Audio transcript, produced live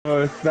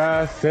must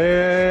I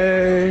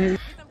say?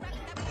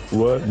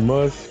 What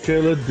must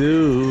killer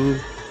do?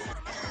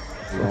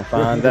 We're gonna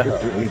find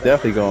out. We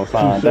definitely gonna To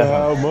find say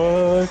out. how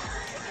much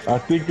I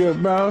think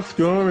about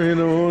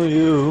scoring on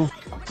you.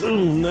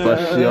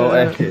 Bust your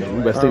ass. You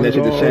better sing I'm that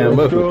shit to gonna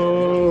Shamu.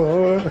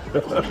 score.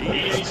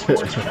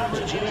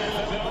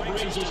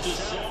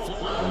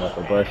 I'm about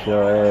to bust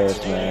your ass,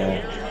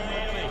 man.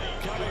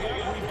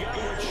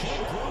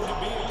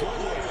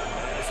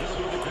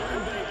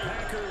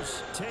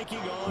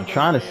 I'm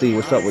trying to see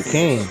what's up with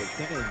King.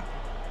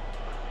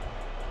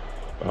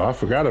 Oh, I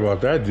forgot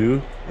about that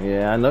dude.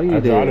 Yeah, I know you I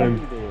did. thought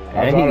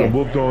I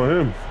whooped on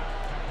him.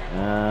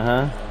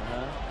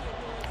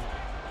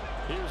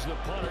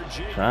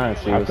 Trying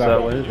to see what's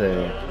up with his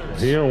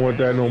ass. He don't want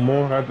that no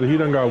more. After he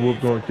done got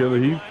whooped on, killer.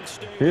 He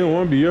don't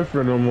want to be your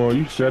friend no more.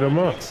 You set him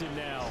up.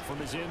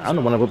 I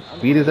don't want to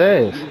beat his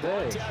ass.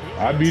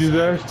 I beat his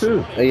ass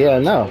too. Yeah, I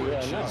know.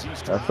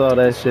 I saw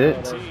that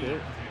shit.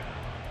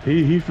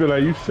 He feel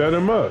like you set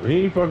him up.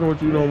 He ain't fucking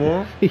with you no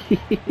more.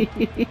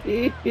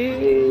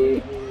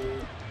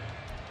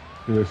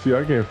 Yeah, see,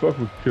 I can't fuck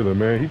with killer,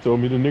 man. He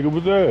told me the nigga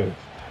was ass.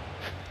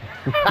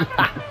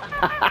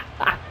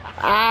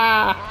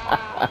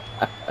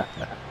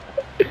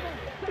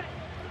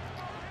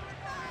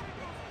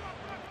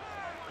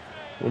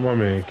 Well, my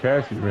man,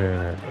 Cassie,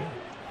 man.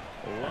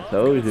 I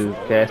told you,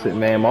 Cassett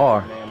Man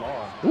Mar.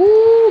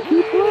 Woo,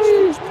 keep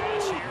playing.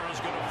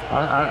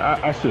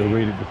 I should have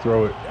waited to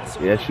throw it.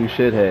 Yes, you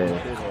should have.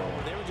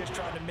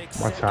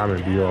 My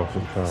timing be off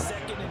sometimes.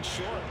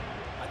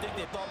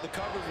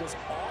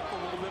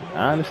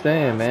 I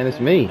understand, man. It's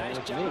me.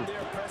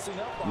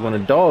 You want to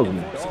dog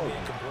me.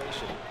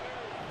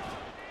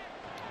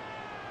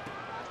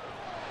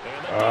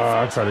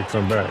 I try to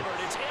come back.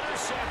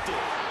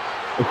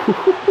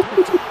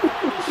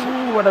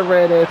 Ooh, what a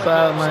red ass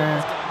side,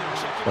 man.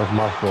 That's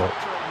my fault.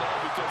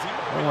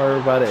 Don't worry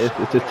about it.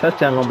 It's a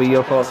touchdown gonna be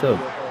your fault too.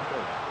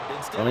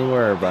 Don't even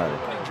worry about it.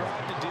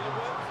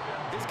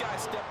 This guy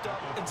stepped up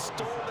and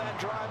stole that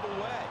drive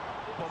away.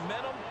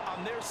 Momentum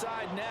on their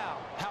side now.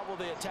 How will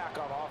they attack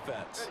on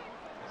offense?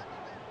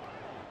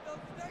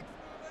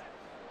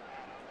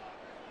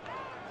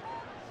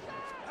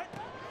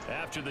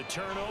 After the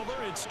turnover,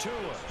 it's Tua.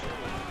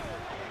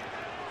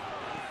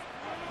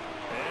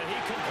 And he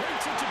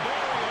completes it to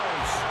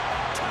Barrios.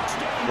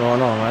 Touchdown. What's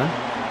going on, man?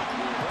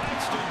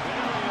 Braxton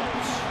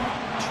Barrios,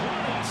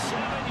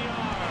 27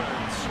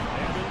 yards.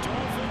 And the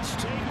Dolphins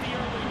take the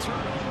early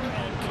turnover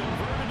and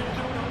convert it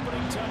into an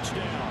opening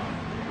touchdown.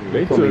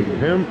 They took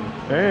him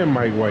and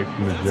Mike White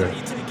from the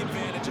Jets.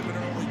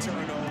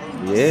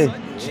 Yeah.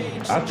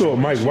 I thought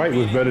Mike White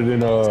was better than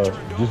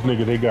this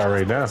nigga they got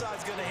right now.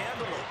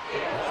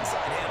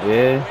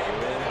 Yeah.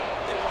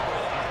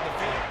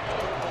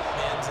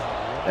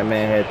 That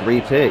man had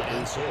 3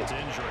 picks.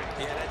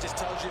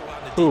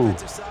 Who?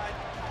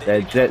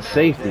 That Jet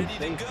safety.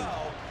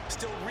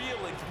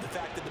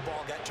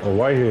 A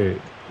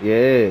Whitehead.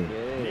 Yeah.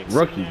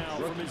 Rookie.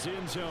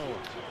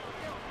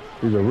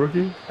 He's a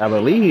rookie? I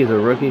believe he's a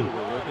rookie.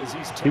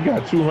 He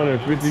got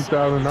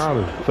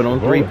 $250,000. Put on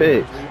 3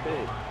 picks.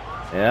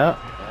 Yeah.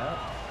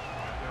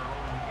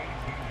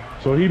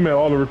 So he met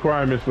all the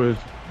requirements for his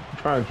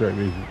contract,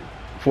 basically.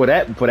 For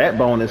that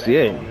bonus,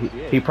 yeah.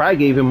 He probably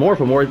gave him more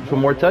for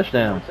more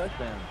touchdowns.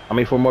 I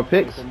mean, for more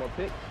picks.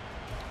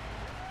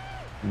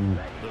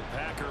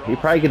 He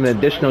probably get an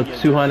additional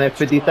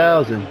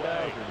 250,000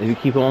 if you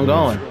keep on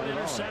going.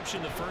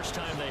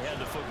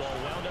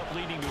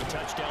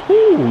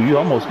 Ooh, you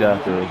almost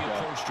got there.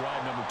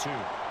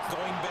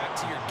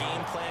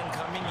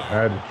 I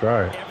had to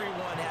try it.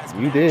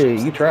 You did.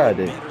 You tried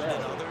it.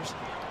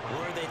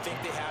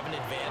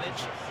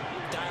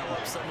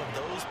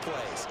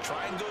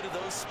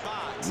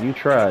 You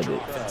tried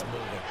it.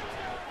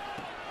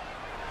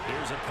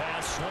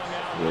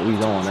 Yeah, we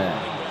on that.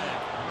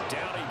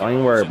 Don't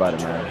even worry about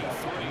it, man.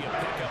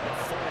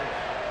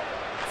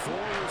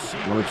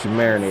 I'm gonna let you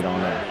marinate on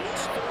that.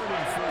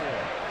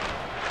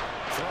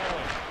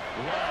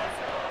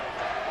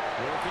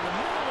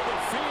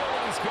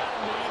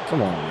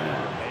 Come on,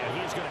 man. And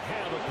he's going to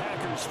have a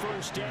Packers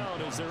first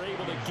down as they're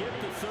able to get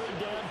the third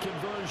down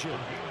conversion.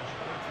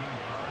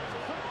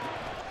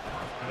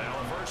 Now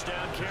a first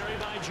down carry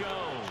by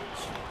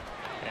Jones.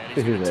 And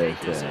he's going to take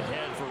this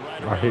ahead for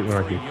right I hate when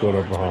I get caught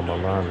up behind my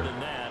liner.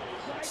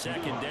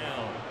 Second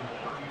down.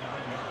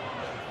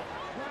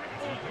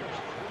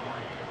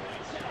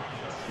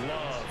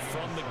 Love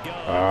from the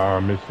gun. I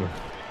missed him.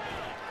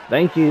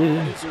 Thank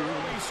you.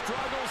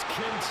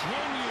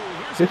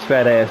 This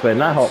fat ass better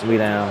not hold me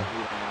down.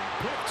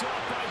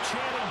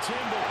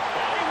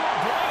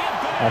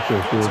 I should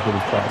have threw it to the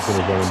top to the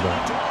running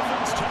back.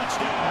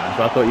 That's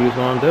what I thought you was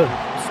gonna do.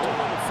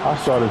 I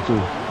started to.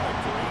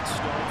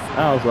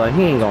 I was like,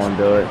 he ain't gonna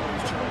do it.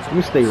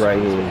 You stay right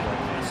here.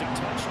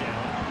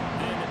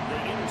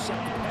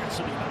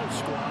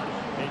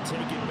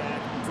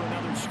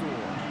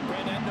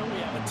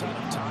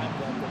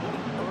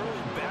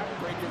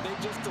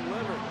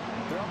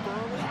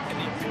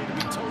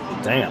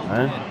 Damn,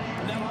 man.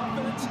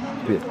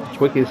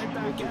 quickest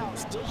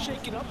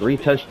 3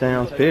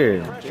 touchdowns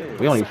period.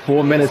 We only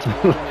 4 minutes.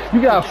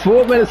 You got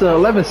 4 minutes and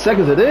 11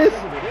 seconds of this?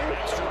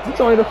 It's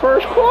only the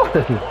first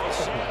quarter.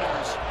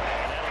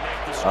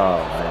 Oh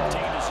man.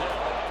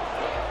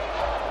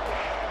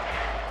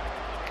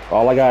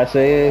 All I gotta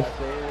say is,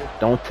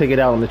 don't take it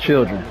out on the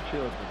children.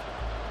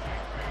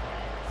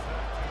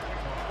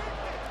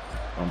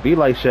 Don't be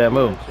like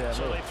Shamu.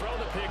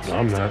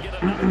 I'm not.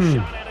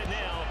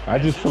 I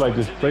just feel like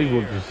this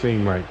playbook just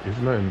seems like it's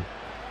nothing.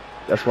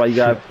 That's why you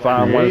gotta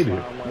find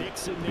one.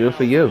 Good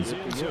for you.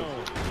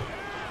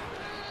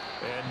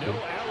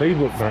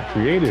 Playbook not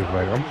creative.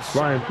 Like I'm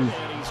flying through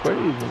plays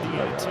and I'm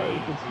like, all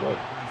right, good luck.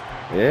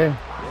 Yeah.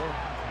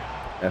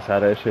 That's how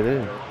that shit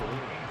is.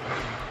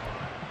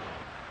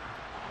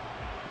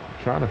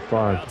 Trying to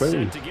find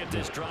plays. To get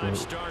this drive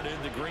started,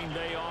 the Green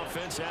Bay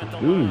offense at the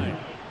Dude. line.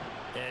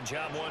 And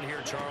job one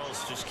here,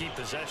 Charles, just keep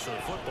possession of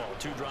the football.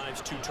 2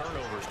 drives, 2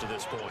 turnovers to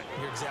this point.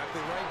 You're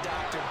exactly right,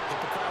 Doctor.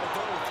 If the crowd will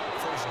go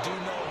with first do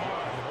no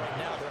harm. Right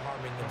now, they're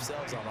harming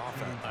themselves on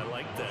offense. I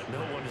like that.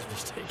 No one is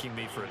mistaking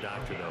me for a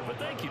doctor, though. But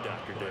thank you,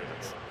 Dr.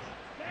 Davis.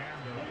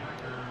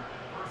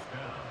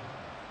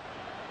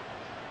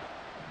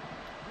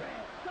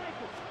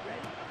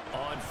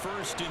 On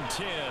 1st and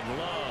 10,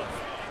 Love.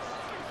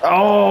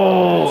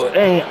 Oh,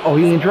 hey, oh,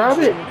 he didn't drop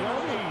it?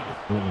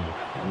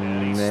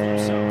 Man,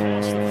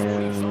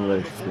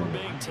 listen.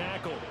 Big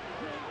tackle.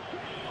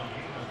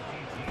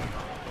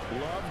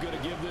 Love going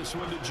to give this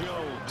one to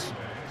Jones.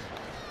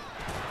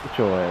 Put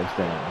your ass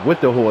down.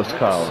 With the horse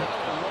collar.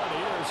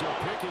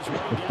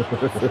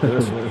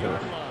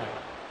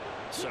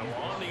 So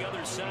on the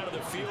other side of the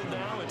field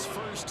now, it's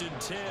 1st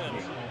and 10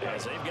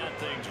 as they've got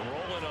things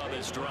rolling on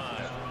this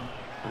drive.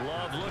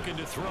 Love looking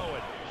to throw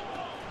it.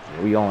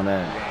 We on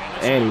that.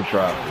 And he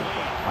dropped it.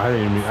 I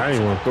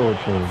didn't want to throw it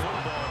to him.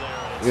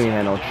 You ain't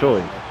had no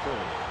choice.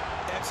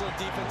 Excellent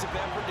defensive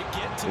effort to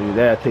get to Either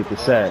that, take the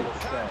sack.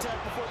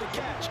 contact before the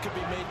catch could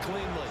be made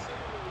cleanly.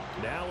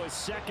 Now a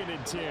 2nd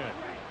and 10.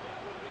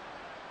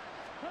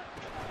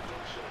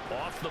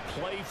 Off the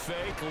play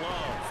fake,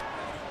 Love.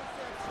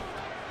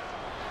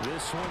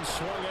 This one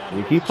swung out.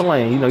 You keep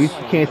playing. You know, you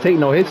can't take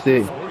no hits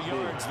there. 4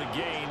 yards the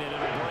gain, and it'll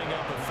bring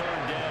up a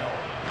 3rd down.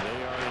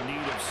 They are in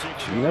need of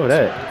 6 You know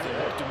that. yards if they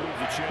hope to move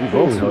the chains. You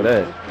both know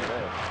that.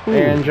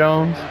 Aaron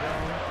Jones. Play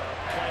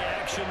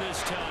action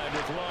this time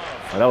with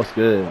Love. Oh, that was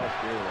good. That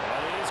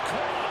is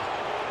caught.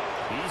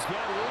 He's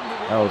got room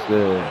to That was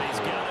good. He's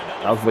got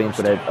another I was waiting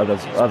for that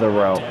other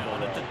route.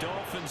 down at the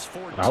Dolphins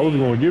 14. I was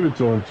going to give it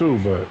to him too,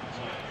 but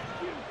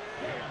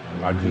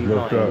I just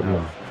looked up. And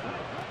Love,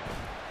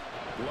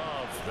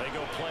 they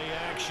go play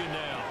action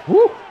now.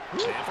 Woo!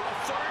 And for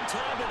a 3rd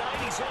time tonight,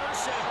 he's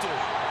intercepted.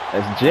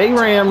 That's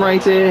J-Ram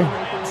right there.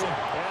 And the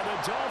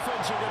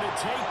Dolphins are going to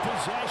take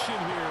possession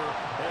here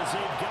as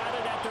they've got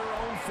it at their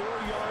own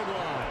 4-yard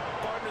line.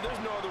 Partner, there's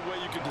no other way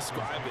you can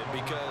describe it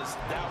because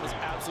that was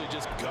absolutely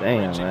just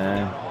Damn, gut-wrenching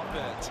man. for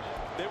that offense.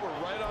 They were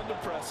right on the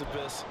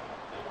precipice.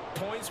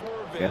 Points were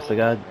available. Guess I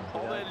got.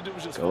 All they had to do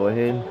was just Go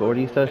ahead and score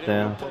these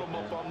touchdowns. Put them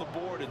up on the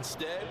board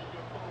instead.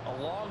 A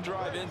long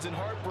drive ends in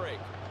heartbreak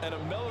and a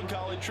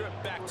melancholy trip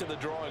back to the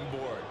drawing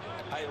board.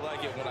 I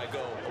like it when I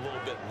go a little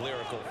bit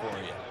lyrical for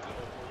you.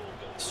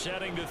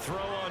 Setting to throw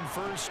on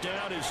 1st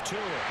down is Tua.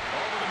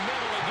 Over the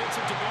middle, he gets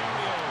it to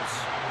Barrios.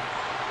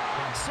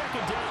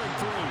 2nd down and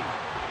 3.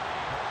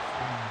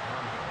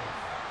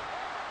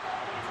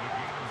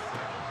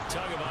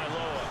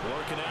 Tagovailoa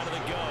working out of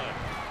the gun.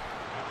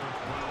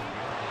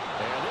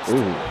 And this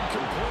time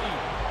incomplete.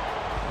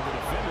 The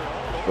defender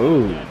all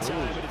over that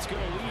time, but it's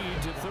going to lead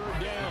to 3rd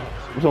down.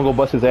 I'm just gonna go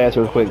bust his ass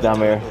real quick down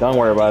there. Don't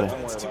worry about it.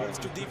 Two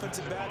extra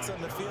defensive backs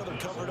on the field are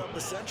covered up I'm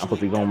essentially.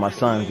 supposed to be going with my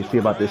son to see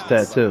about this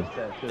tattoo.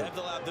 That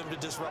allowed them to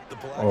disrupt the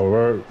play. all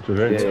right,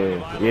 today.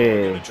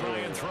 Yeah. Try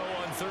and throw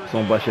on 3rd Just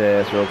gonna bust your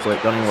ass real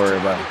quick. Don't even worry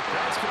about it.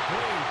 That's complete.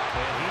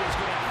 And he is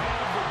going to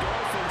have the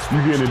Dolphins.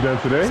 You getting it done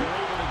today?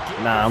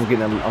 Nah, I'm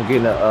getting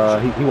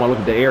he want to look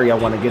at the area I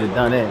want to get it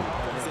done in. As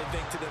they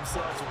think to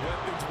themselves,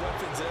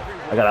 weapons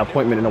everywhere. I got an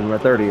appointment in November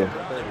 30th. They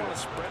want to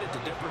spread it to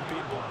different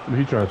people.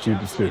 He trying to see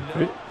the shit.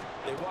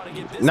 They want to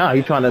get this Nah,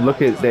 he's trying to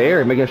look at the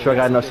area, making sure I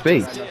got enough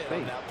space. on that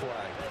play.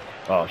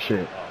 Oh shit.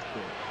 Into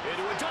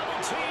a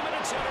double team, and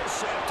it's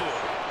intercepted.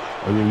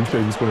 Oh yeah, you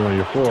said you put it on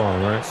your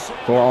forearm, right?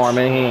 Forearm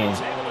in hand.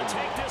 Able to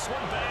take this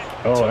one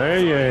back. Oh,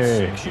 hey,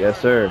 yeah.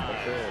 Yes, sir.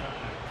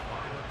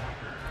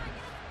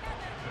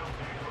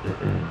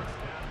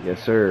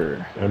 Yes,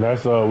 sir. And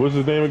that's what's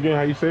his name again?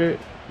 How you say it?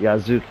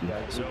 Yazuki.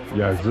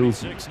 Yazuki.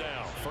 6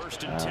 now.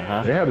 1st and 10.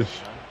 Uh-huh.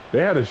 They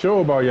had a show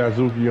about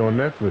Yazuki on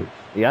Netflix.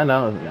 Yeah, I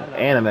know.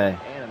 Anime.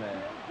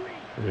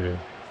 Yeah.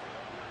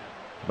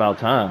 About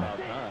time.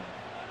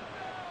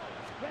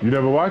 You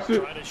never watched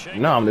it? Trying to shake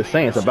No, I'm just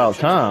saying it's about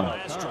time.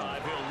 last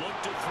drive. He'll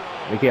look to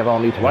throw. We can't have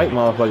all these white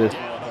motherfuckers.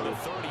 On the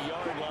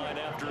 30-yard line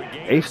after a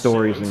gain. A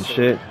stories and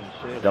shit.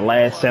 The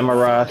Last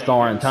Samurai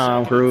starring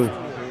Tom Cruise.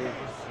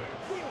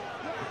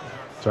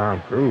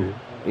 Tom Cruise.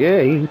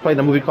 Yeah, he played in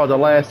a movie called The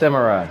Last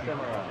Samurai.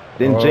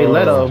 Then Jay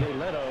Leto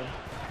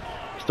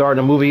starred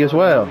in a movie as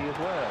well. And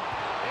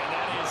now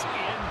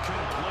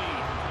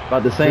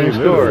About the same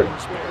story.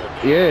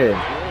 Yeah.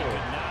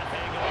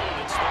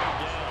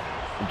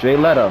 Jay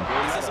Leto.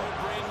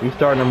 He's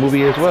starting a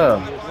movie as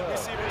well.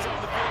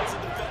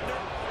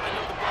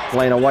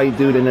 Playing a white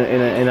dude in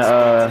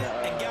a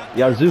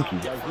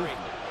Yazuki.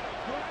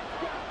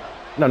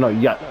 No,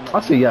 yeah.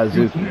 I say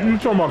Yazuki. You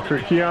talking about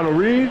Keanu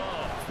Reeves?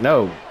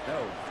 No.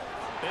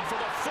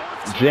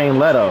 Jay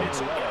Leto.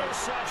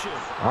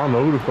 I don't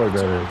know who the fuck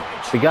that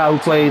is. The guy who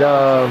played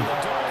the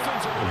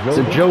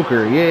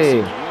Joker,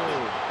 yeah.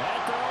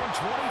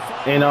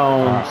 And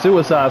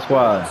Suicide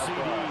Squad.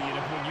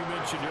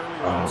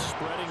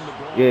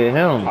 Yeah,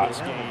 him.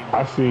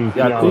 I seen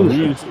Keanu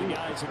Reeves.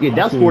 Yeah,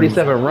 that's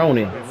 47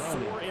 Ronin.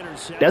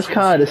 That's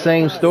kind of the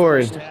same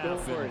story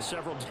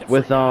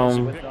with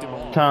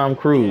Tom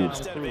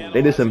Cruise.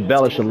 They just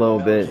embellish a little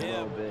bit.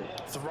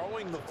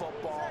 Throwing the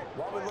football.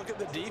 While we look at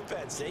the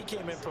defense, they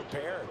came in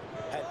prepared.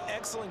 Had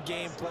excellent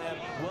game plan.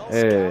 Well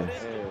scouted,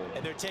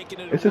 and they're taking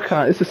it. It's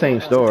the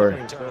same story.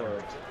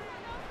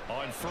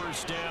 On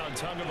first down,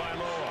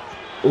 Tagovailoa.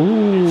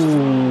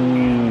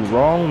 Ooh,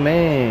 wrong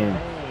man.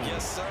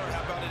 Yes, sir.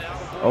 How about an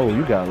out? Oh,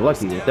 you got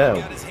lucky with that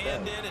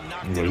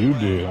one. Yeah, you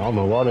did. I don't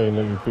know why they didn't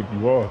let me pick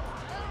you off.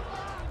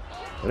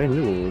 Well, they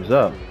knew it was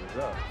up.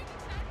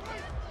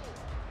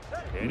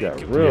 You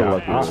got real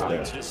lucky with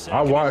that.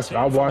 I watched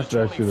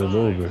that shit a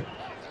little bit.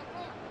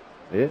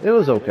 It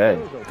was okay.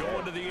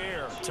 Going to the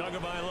air,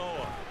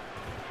 Tagovailoa.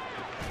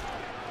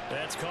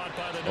 That's caught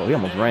by the Oh, he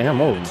almost ran him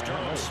over.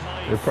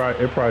 It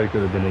probably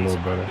could have been a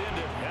little better.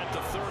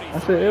 I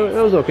said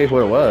it was okay for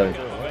what it was.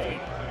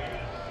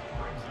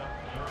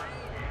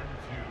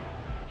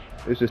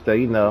 It's just that,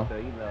 you know,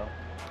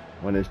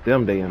 when it's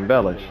them, they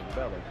embellish.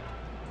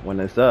 When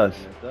it's us,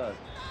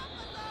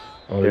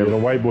 oh yeah, the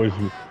white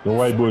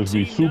boys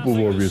be super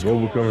warriors,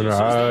 overcoming the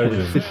odds,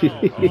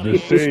 and the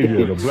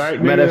savior, the black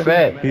man. Matter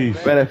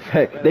of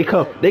fact, they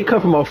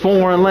come from a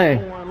foreign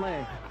land,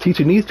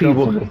 teaching these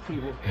people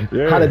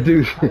how to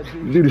do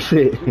the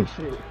shit.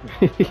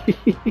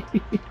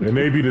 And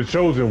they be the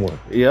chosen one.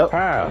 Yep.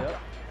 How?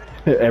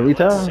 Every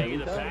time.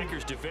 The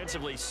Packers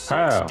defensively 6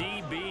 How?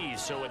 DBs,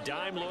 so a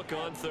dime look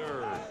on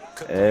third.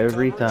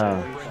 Every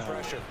time.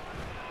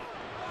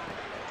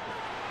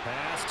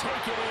 Pass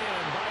taken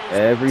in by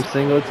Every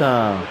single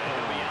time.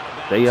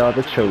 They are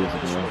the chosen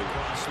one.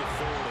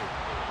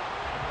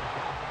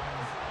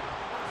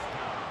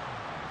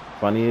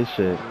 Funny as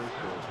shit.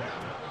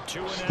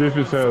 Stiff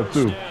as hell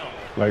too.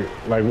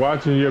 Like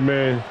watching your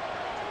man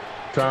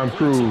Tom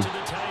Cruise,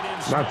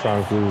 not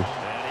Tom Cruise,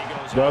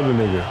 the other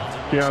nigga,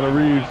 Keanu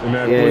Reeves in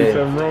that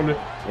 47 Ronin.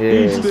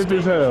 He's stiff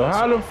as hell.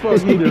 How the fuck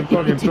he didn't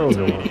fucking throw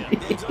them?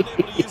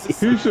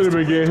 He should have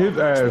been getting his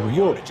ass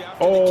whooped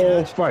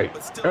all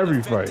fight,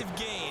 every fight.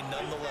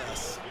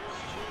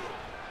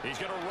 He's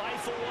gonna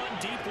rifle one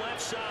deep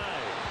left side.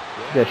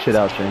 Get that shit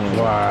out your hand.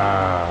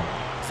 Wow.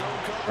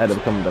 Had to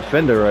become a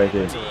defender right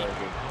there.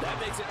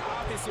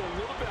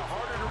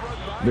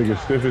 Nigga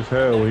stiff as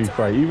hell when he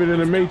fight, even in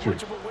the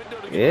Matrix.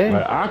 Yeah.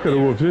 Like I could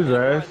have whooped his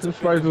ass. His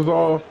fights was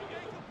all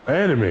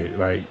animated.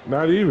 Like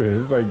not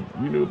even. It's like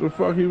you knew what the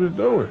fuck he was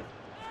doing.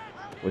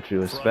 What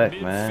you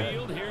expect,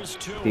 man?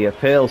 He a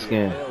pale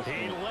skin.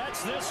 He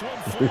lets this one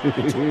fly to the back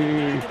of the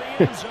end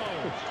zone.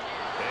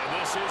 And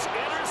this is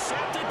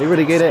intercepted. He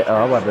really get it? Oh,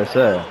 I'm about to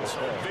say.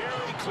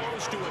 Very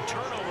close to a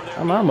turnover there.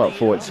 I'm up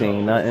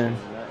 14-0.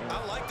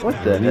 What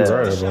the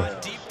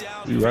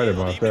hell? You right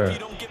about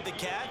that.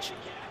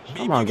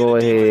 I'm gonna go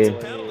ahead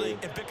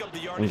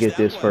and get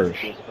this first.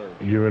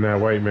 Giving that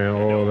white man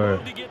all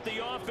that.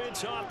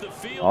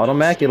 All them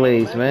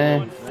accolades,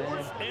 man.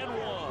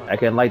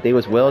 Acting like they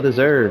was well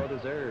deserved.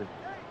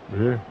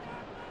 Yeah.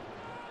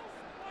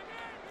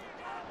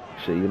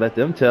 Shit, you let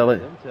them tell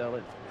it.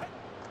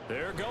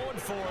 They're going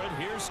for it.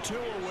 Here's Tua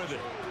with it.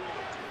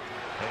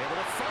 Able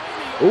to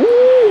find the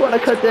Ooh, I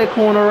cut that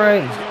corner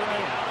right.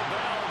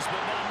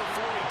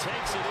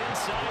 takes it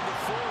inside the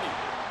 40.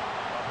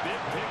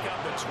 Big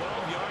pickup at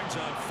 12 yards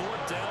on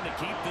fourth down to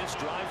keep this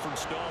drive from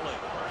stalling.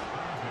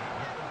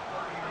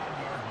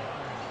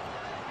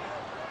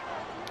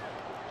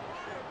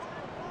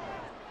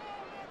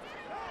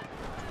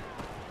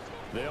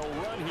 They'll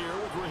run here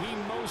with Raheem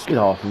Mostert. Get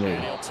off me.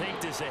 And he'll take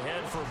this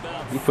ahead for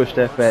about You pushed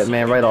that fat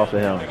man right off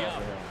of him.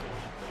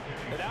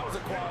 And that was a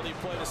quality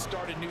play to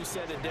start a new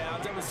set of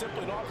downs. That was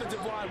simply an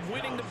offensive line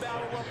winning the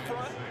battle up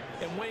front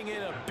and winning it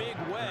in a big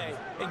way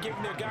and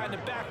giving their guy in the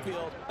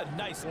backfield a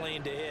nice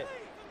lane to hit.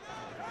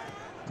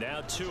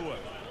 now Tua.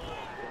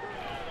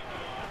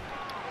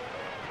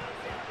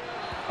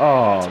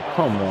 Oh,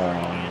 come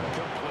on.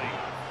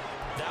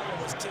 That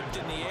one was tipped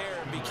in the air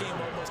and became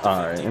almost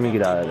All right, let me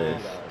get out of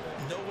this.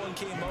 No one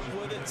came up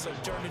with it, so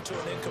it turned into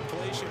an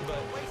incompletion. But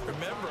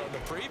remember, on the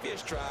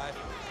previous drive,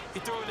 he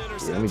threw an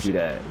interception. Yeah, let me do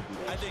that.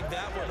 I think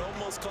that one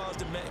almost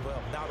caused a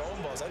well, not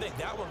almost. I think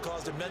that one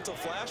caused a mental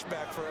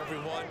flashback for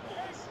everyone.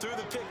 Threw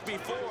the pick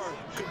before.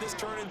 Could this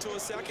turn into a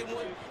second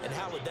one? And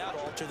how would that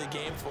alter the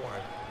game for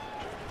him?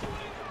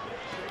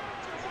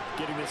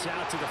 Getting this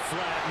out to the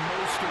flat,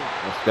 Mostert.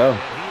 Let's go. And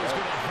he is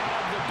going to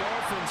have the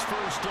Dolphins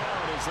first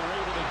down as they're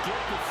able to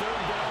get the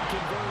third down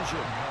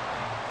conversion.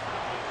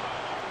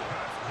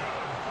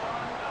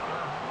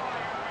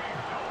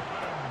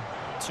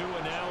 Tua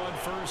now on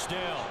first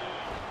down.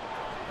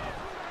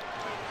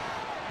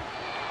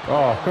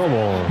 Oh, come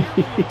on.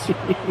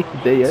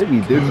 They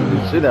be dissing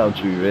the shit out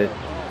you, man.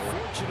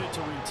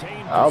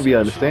 I'll be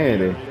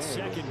understanding.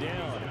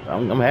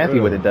 I'm happy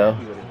with it, though.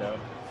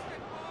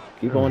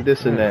 Keep on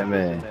dissing that,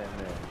 man.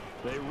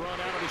 They run out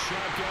of the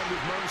shotgun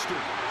with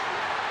Mostert.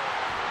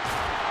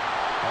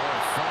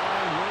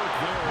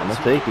 I'm going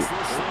to take it.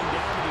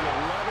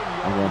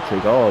 I'm going to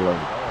take all of it.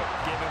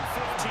 Give him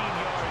 15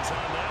 yards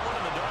on that one,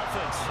 and the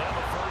Dolphins have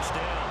a first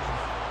down.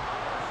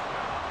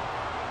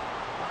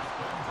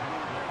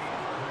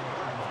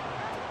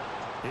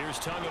 Here's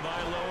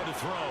Tagovailoa to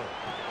throw.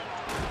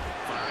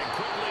 Firing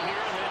quickly here,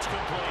 and that's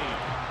complete.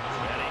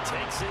 And he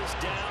takes this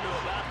down to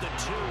about the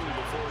 2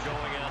 before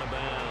going out of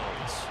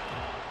bounds.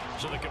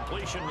 So the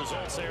completion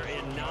results there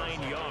in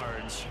 9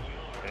 yards.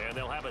 And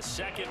they'll have a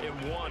 2nd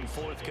and 1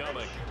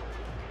 forthcoming.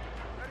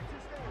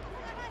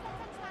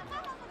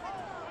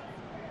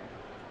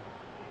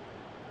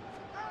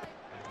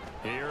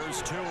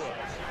 Here's Tua.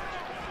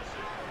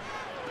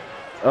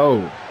 Oh.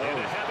 Into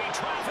heavy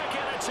traffic,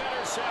 and it's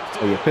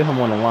intercepted. Oh, yeah, put him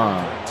on the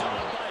line.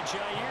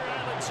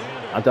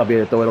 I thought I'd be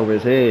able to throw it over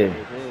his head.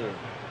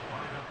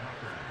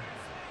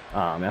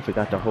 Ah, man, I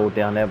forgot to hold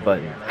down that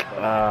button.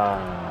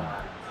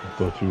 Ah. I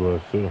thought you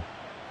was too.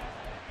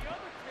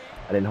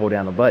 I didn't hold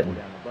down the button.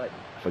 I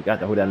forgot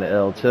to hold down the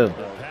L too. The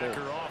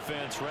Packer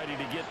offense ready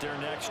to get their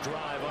next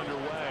drive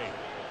underway.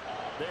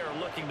 They are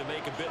looking to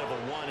make a bit of a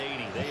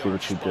 180. They Let's see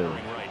what you do.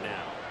 right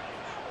now.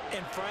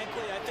 And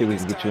frankly, I See if we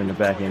can get you in the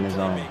back end of the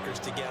zone.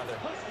 together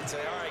and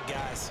say, all right,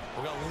 guys,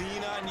 we're going to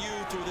lean on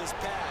you through this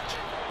patch.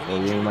 Oh,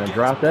 you ain't gonna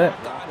drop that?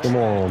 Come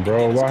on,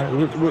 bro. Why?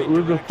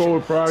 Where's the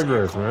forward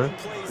progress, man?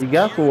 He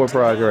got forward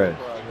progress.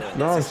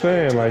 No, I'm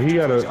saying, like, he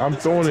got I'm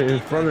throwing it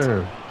in front of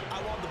him.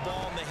 I want the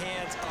ball in the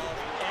hands of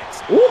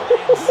X, Ooh. Y,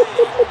 and Z.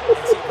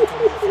 And see if we can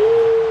move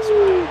forward. So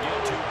don't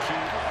get too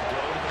cute.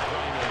 Go to the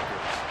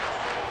playmakers.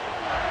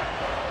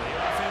 The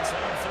offense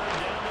on 3rd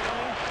down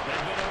tonight.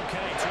 They've been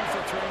okay. 2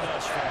 for 3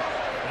 thus far.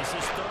 This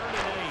is 3rd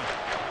and 8.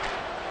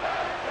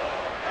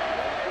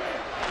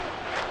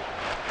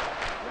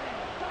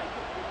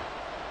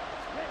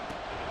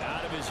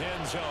 Out of his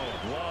end zone,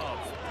 Love.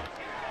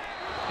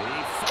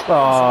 Oh.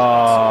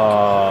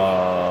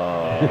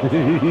 I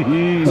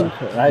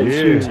had to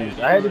choose.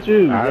 I had to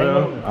choose. I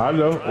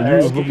know. And you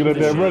was looking at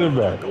that running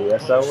back.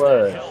 Yes, I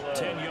was.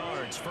 10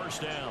 yards,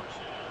 first down.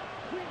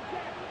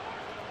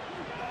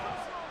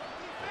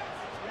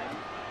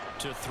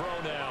 To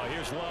throw now,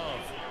 here's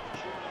Love.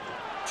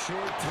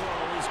 Short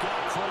throw, he's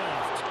got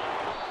Kraft.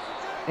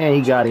 And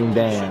he got him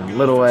down.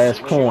 Little ass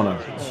corner.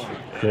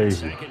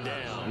 Crazy. 2nd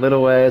down.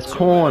 Little ass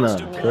corner.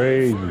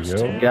 Crazy,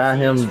 yo. Got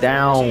him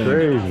down.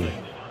 Crazy.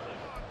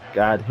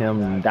 Got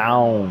him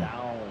down.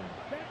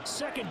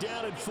 2nd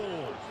down and 4.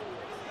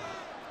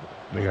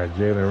 They got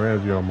Jalen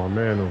Ramsey on my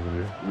man over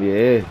there.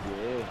 Yeah.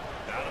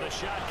 Out of the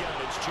shotgun,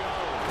 it's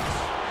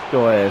Jones.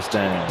 Your ass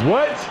down.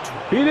 What?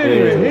 He didn't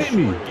even hit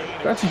me.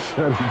 That's what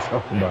I'm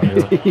talking about, yo.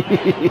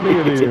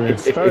 Nigga didn't even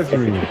touch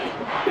me.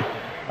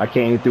 I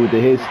came through with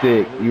the hit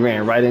stick. You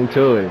ran right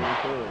into it.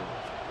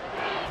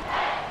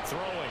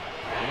 Throwing.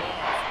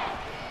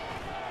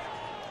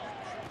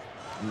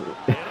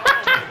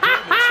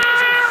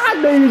 I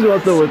knew you was going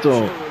to throw it to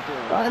him.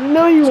 I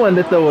knew you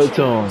wanted to throw it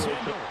to him.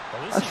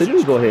 I said,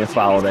 you go ahead and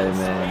foul that,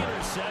 man.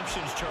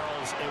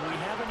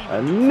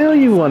 I knew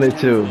you wanted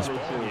to.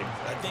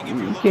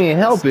 You can't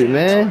help it,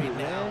 man.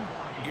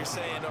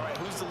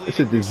 It's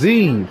a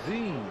disease.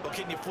 But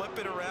can you flip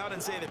it around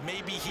and say that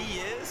maybe he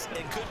is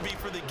and could be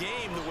for the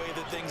game the way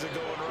that things are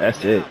going right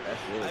That's now? it.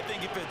 I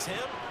think if it's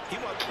him, he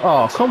wants.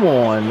 Oh, come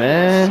on,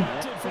 man.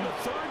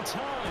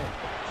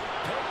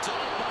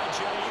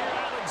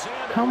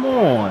 Come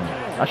on.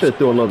 I should have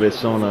threw a little bit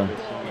sooner.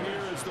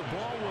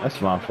 That's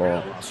my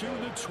fault.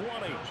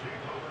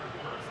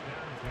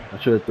 I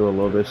should have threw a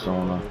little bit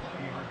sooner.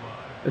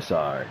 It's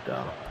alright,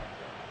 though.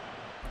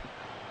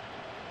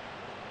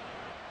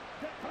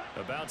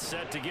 About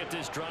set to get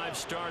this drive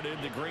started.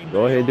 The Green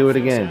Go ahead and do it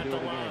again.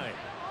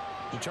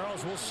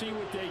 Charles, we'll see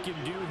what they can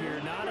do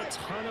here. Not a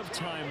ton of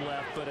time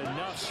left, but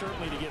enough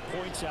certainly to get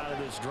points out of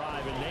this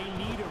drive, and they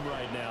need them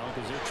right now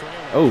because they're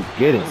trailing. Oh,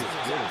 get him.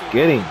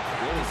 Get him.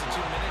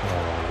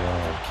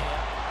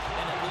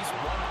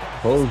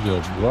 Hold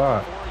your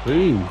block,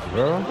 please,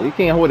 bro. You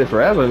can't hold it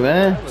forever,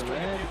 man.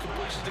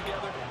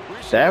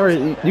 The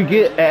average, you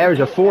get an average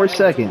of 4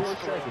 seconds.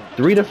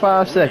 3 to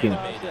 5 seconds.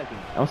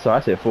 I'm sorry, I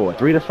said 4.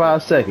 3 to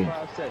 5 seconds.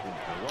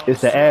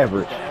 It's the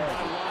average.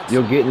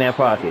 You'll get in that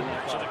pocket.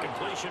 So the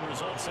completion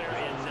results there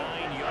in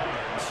 9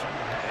 yards.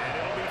 And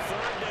it'll be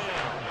 3rd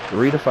down.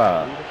 3 to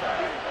 5.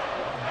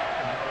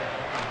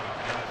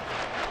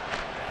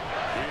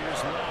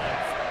 Here's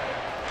Love.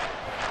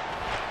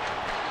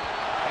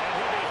 And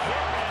he'll be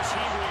hit as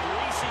he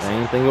releases it.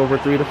 Anything over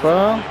 3 to 5?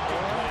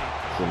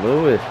 It's a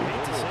little iffy. I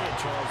hate to say it,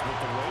 Charles, but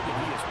the way that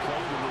he has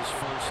played in this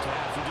first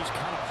half, you just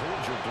kind of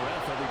hold your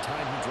breath every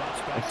time he drops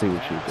back. Let's see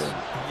what you do.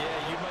 Yeah,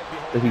 you might be.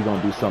 I think he's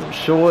going to do something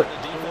short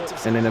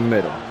and in the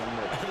middle.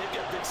 They've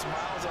got big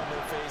smiles on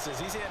their faces.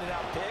 He's handing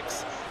out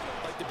picks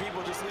like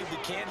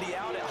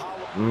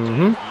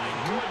Mm-hmm.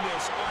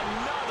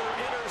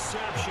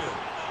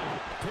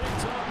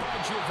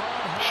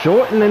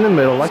 Short and in the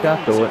middle, like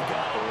I thought.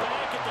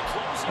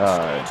 All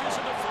right.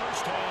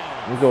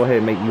 Let me go ahead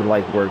and make you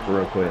like work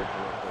real quick.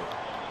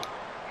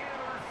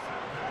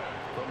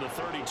 From the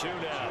 32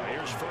 now,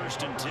 here's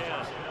 1st and 10.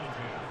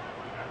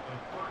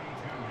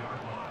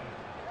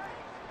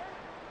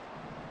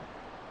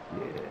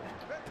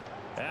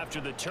 Yeah.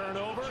 After the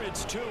turnover,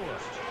 it's Tua.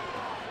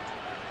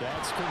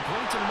 That's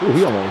complete to Ooh,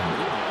 he almost.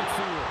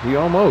 He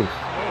almost.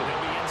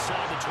 They'll be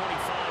inside the 25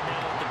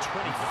 now at the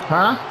 24.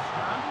 Huh?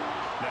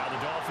 Now the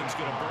Dolphins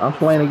going to burn I'm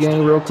playing a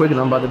game real quick and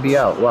I'm about to be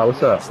out. Wow,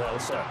 what's up? They'll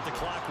stop the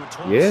clock with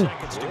 20 Yeah.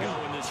 seconds to go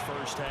in this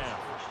first half.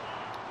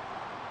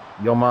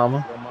 Yo,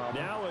 mama.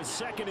 Now a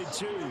 2nd and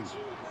 2.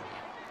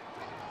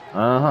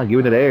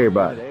 Give it to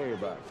everybody. A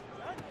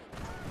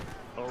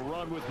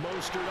run with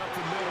Mostert up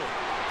the middle.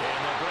 And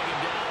they'll bring him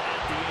down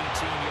at the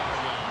 18-yard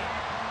line.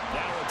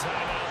 Now a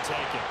timeout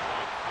taken.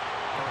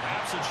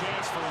 Perhaps a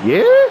chance for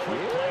Yeah?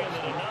 play and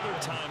then another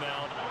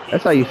timeout.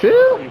 That's how you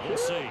feel? We'll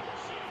see.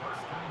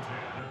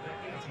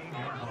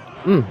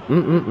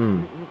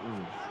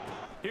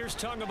 Here's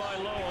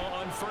Tagovailoa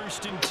on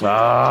 1st and 10.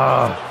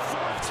 Ah.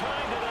 Fourth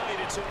time tonight,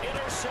 it's an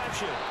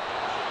interception.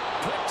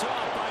 Picked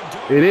off by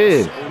Doug It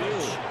is.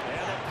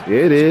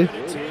 It is.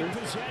 Take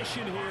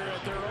possession here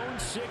at their own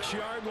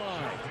 6-yard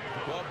line.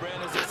 Well,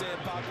 Brandon, as they say in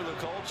popular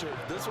culture,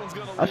 this one's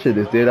going to I should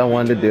just did what I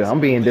wanted to do. I'm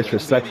being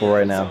disrespectful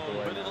right now.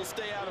 But it'll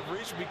stay out of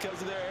reach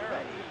because of their error.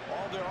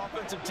 All their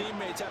offensive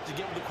teammates have to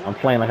give the I'm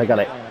playing like I got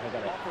a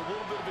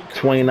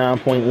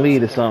 29-point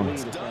lead or something.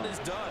 What's done is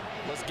done.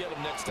 Let's get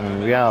them next time.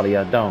 In reality,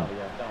 I don't.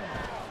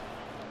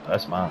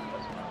 That's mine.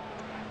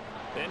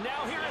 And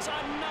now here is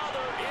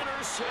another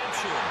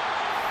interception.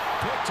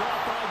 Picked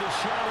up by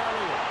Deshaun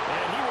Elliott.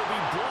 And he will be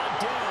brought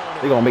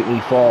down. They're going to make me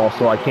fall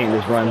so I can't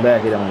just run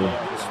back it on you.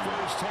 This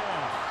first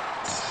half.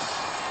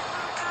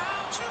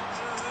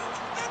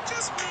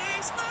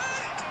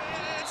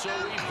 So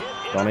we've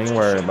hit Don't even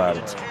worry about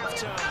it. It's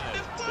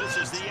halftime. This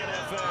is the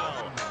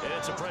NFL, and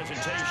it's a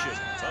presentation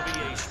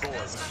of EA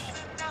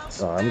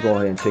Sports. All right, I'm going to go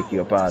ahead and take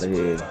you up out of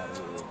here.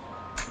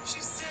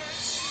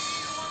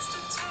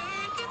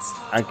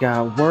 I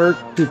got work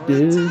to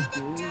do.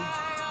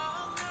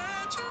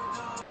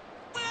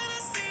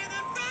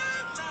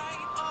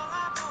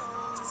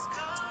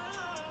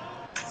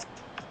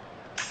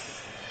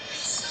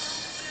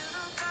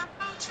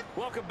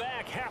 Welcome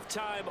back.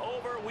 Halftime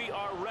over. We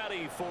are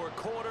ready for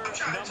quarter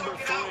number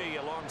 3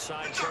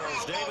 alongside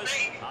Charles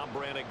Davis. I'm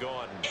Brandon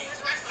Gordon.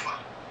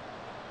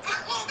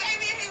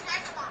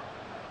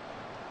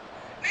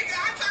 Nigga,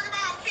 I'm talking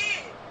about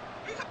kids.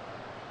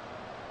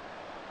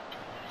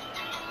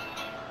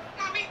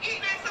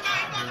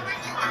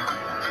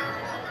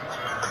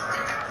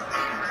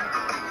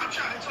 I'm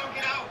trying to talk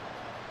it out.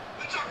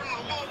 We're talking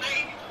about little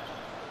baby.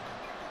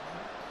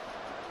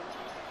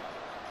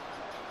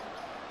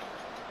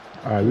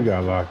 All right, we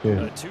got locked in.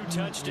 A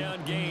 2-touchdown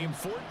game,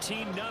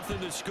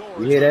 14-0 to score.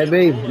 You hear that,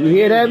 baby? You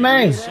hear that,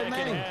 man? Second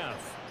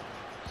half.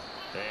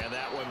 And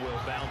that one will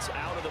bounce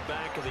out of the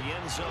back of the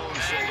end zone,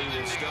 so we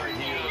will start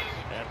here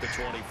at the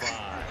 25.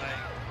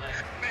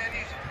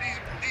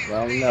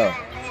 Well, no.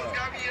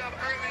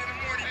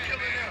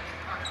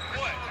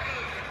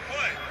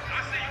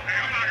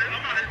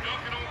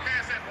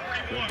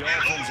 The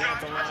Dolphins at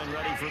the line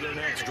ready for their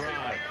next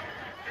drive.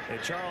 Hey,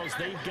 Charles,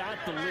 they've got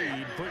the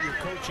lead. Put your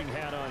coaching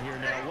hat on here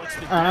now. What's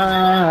the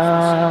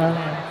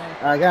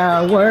I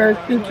got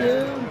work to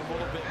do.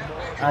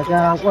 I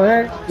got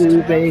work to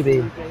do, baby.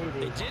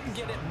 They didn't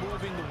get it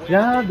moving the way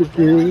Job to they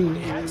do.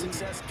 had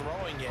success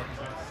throwing it.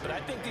 But I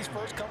think these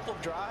first couple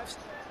of drives,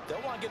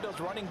 they'll want to get those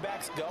running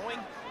backs going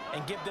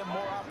and give them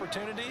more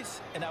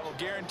opportunities. And I will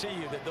guarantee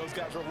you that those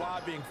guys were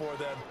lobbying for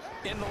them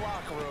in the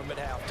locker room at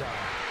halftime.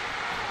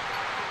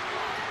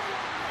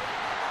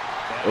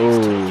 Oh,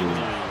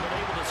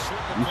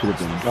 you should have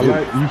been. I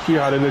like, you see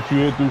how they let you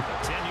in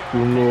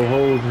through little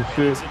holes and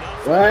shit.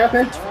 What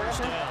happened?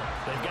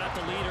 They've got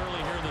the lead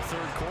early here in the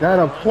third quarter. That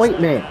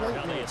appointment.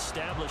 How they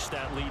established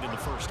that lead in the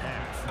first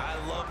half.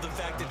 I love the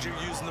fact that you're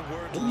using the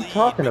word What are you lead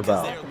talking because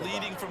about? they're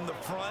leading from the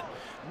front.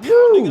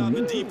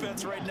 You.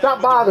 Defense right now Stop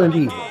with the bothering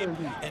running me.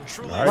 game, and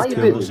truly All right, Why you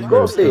kid, been you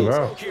go better chill upstairs?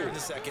 out. here in the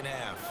second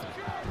half.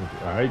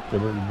 All right,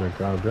 kid, you better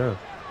calm down.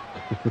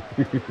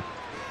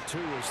 To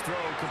his throw,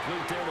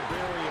 complete there to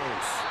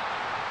Berrios.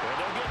 And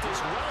they'll get this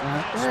run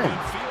past Okay.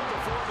 midfield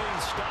before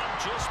being stopped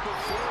just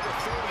before the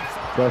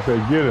 45. So I said,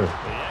 get him. The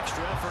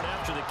extra effort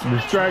after the catch.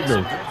 Distract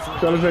him.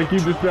 Tell us they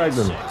keep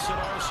distracting him. 6 and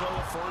also a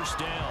first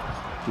down.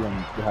 You know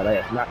how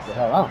that knocked the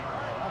hell out.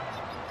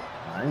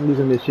 I ain't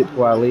losing this shit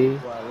before I leave.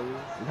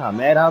 You know how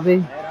mad I'll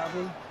be?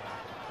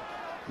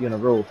 You're gonna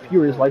roll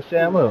furious like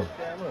Shamu.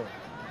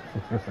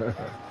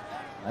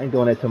 I ain't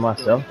doing that to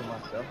myself.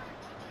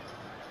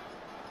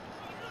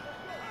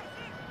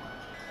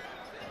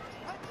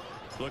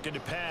 Looking to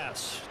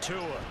pass. Tua.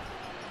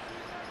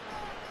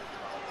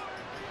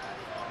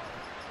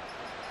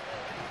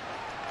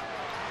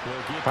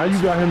 How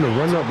you got him to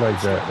run up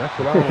like that? That's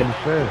what I don't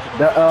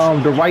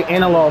understand. The right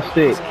analog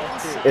stick.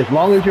 as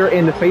long as you're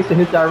in the facing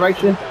his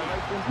direction,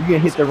 you can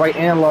hit the right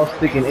analog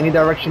stick in any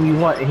direction you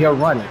want, and he'll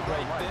run it.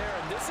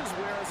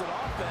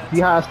 See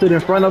how I stood in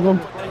front of him?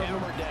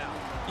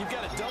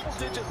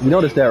 You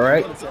noticed that,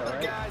 right?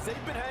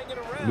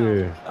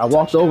 Yeah. I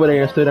walked over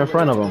there and stood in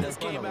front of him.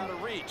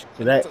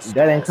 So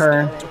that in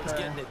turn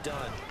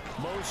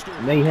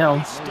made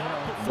him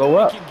go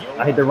up.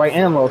 I hit the right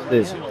analog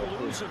stick.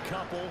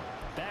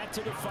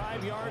 So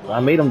I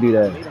made him do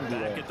that.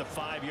 Back at the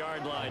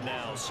 5-yard line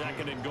now,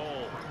 2nd and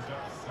goal.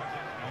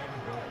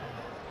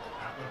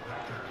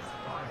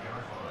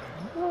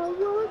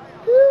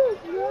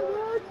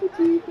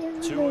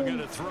 Tua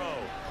gonna throw.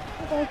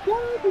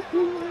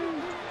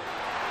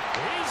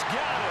 He's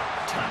got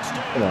it.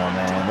 Touchdown. Come on,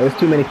 man. There's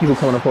too many people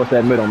coming across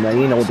that middle, man.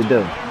 You know what to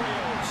do.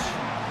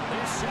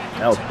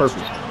 That was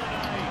perfect.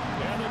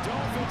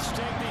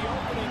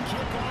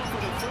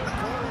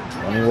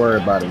 Don't even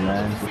worry about it,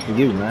 man. It's for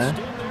you, man.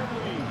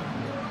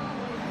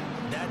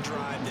 That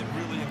drive that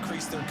really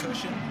increased their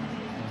cushion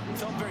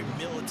felt very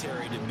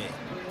military to me.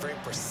 Very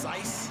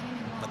precise,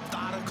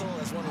 methodical.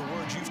 That's one of the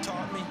words you've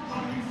taught me.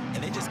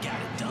 And they just got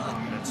it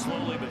done. And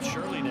slowly but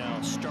surely now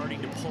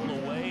starting to pull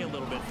away a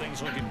little bit.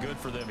 Things looking good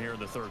for them here in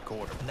the 3rd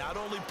quarter. Not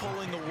only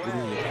pulling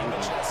away,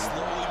 but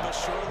slowly but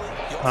surely,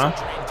 you also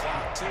drain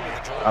clock too with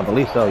the drive. I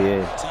believe so,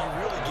 yeah. So you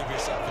really give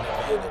yourself an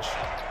advantage.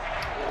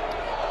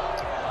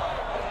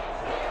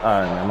 All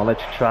right, man. I'm gonna let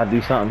you try to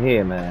do something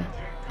here, man.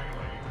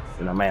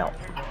 Then I'm out.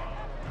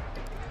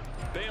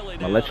 I'm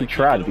gonna let you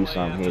try to do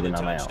something here, then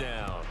I'm out.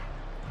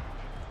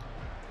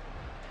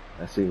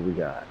 Let's see what we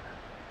got.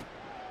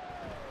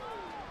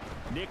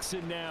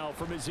 Nixon now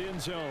from his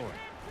end zone.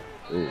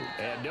 Ooh.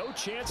 And no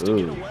chance to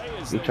get away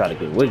as You tried to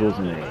get wiggles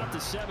in there. at the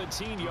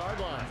 17-yard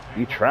line.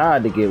 You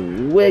tried to get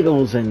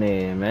wiggles in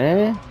there,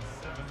 man.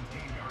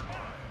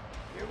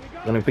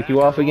 Gonna pick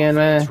you off again,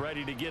 man.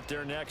 Ready to get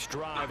their next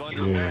drive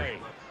underway.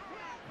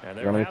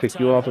 Let me pick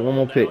you off with one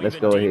more pick. Let's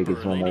go ahead and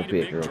get one more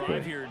pick real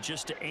quick.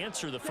 Just to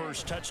answer the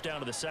first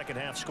touchdown of the 2nd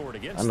half scored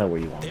against I know where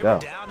you want to They were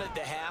go. down at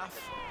the half.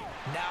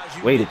 Now as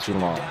you Waited mentioned,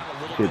 too long. they're down a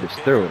little Should've bit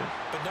just threw bigger, it.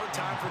 But no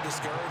time for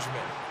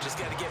discouragement. Just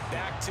got to get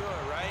back to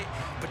it, right?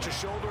 Put your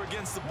shoulder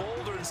against the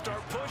boulder and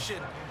start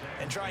pushing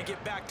and try and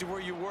get back to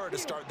where you were to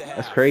start the half.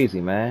 That's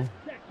crazy, man.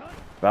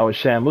 If I was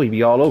Shamu, you'd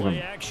be all over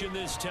me.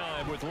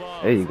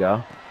 There you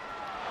go.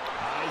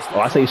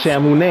 Oh, I say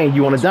Shamu name,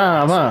 you on a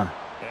dime, huh?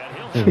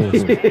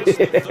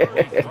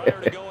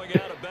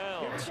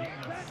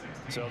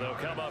 So they'll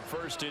come up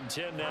 1st and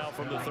 10 now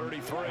from the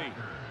 33.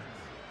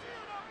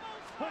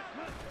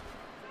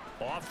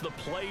 Off the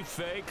play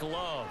fake,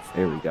 Love.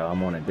 There we go.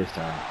 I'm on it this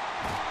time.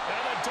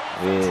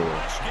 Yeah.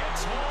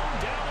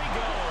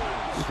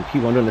 You can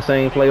keep on doing the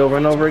same play over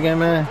and over again,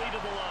 man.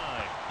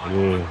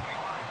 Yeah.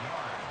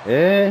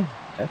 Yeah,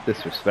 that's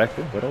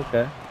disrespectful, but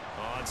okay.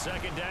 On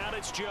 2nd down,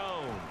 it's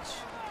Jones.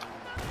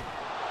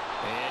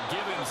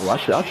 Well,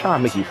 I'll try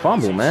and make you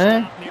fumble,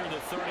 man. Near the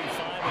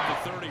 35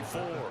 at the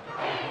 34.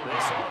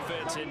 This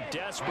offense in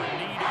desperate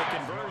need of a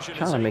conversion.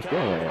 Trying to make your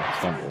ass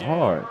fumble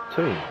hard,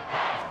 too.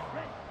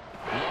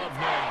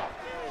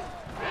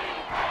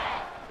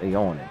 They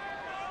on it.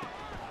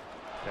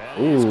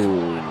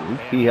 Ooh,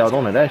 he held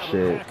on to that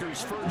shit.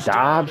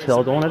 Dobbs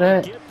held on to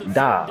that.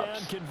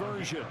 Dobbs.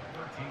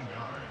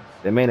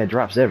 The man that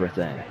drops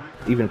everything,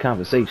 even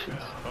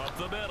conversations.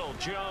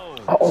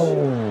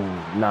 Oh,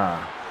 nah.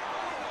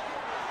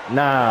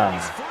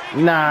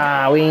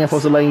 Nah, we ain't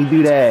supposed to let you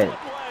do that.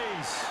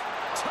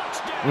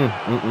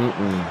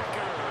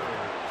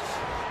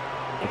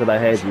 Because I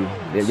had you.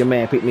 Yeah, your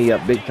man picked me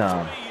up big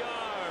time.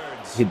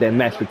 Hit that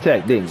max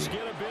protect, didn't he?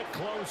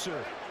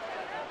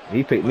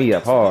 He picked me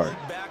up hard.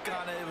 Back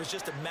on it, it was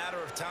just a matter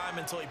of time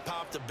until he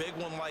popped a big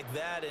one like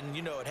that. And,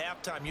 you know, at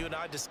halftime, you and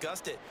I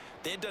discussed it.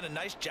 They had done a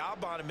nice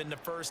job on him in the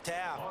 1st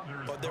half.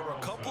 But there were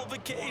a couple of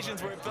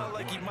occasions where it felt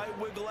like he might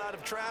wiggle out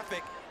of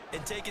traffic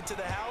and take it to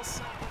the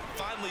house.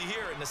 Finally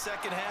here in the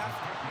 2nd half,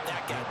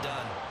 that got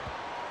done.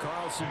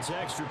 Carlson's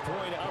extra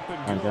point up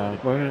and I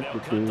got work to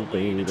do,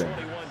 baby.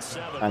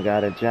 I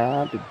got a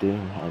job to do.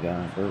 I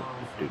got work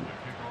to do.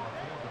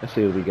 Let's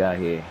see what we got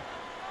here.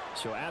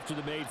 So after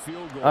the made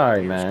field goal, all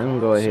right, man. I'm gonna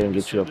go ahead and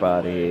get you up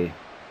out of here.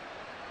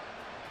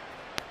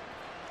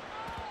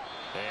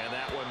 And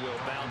that one will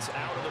bounce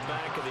out of the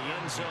back of the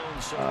end zone.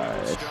 So all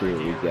right, let's see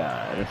what we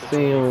got. Let's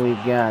see what we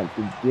got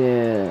to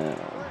do.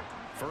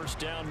 1st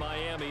down,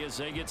 Miami, as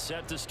they get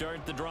set to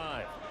start the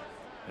drive.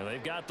 And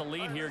they've got the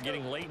lead here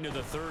getting late into the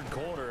 3rd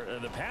quarter.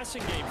 The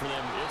passing game for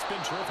them, it's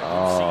been terrific.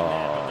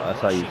 Oh, that's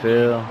how you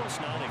feel?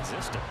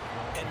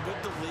 And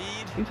with the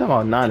lead, You talking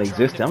about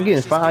non-existent? I'm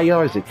getting 5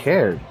 yards to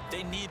carry.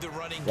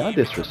 Y'all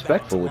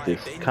disrespectful with this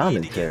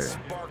commentary.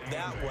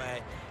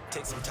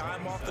 Take some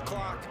time off the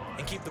clock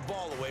and keep the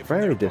ball away from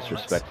Very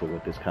disrespectful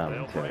with this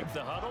commentary. They'll break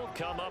the huddle,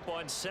 come up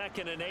on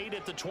 2nd and 8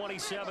 at the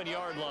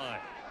 27-yard line.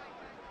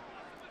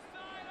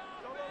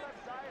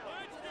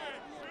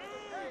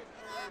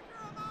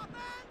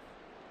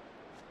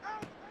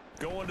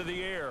 Going to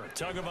the air,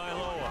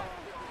 Tagovailoa.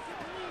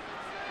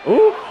 Ooh.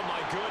 Oh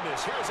my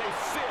goodness, here's a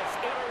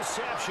 5th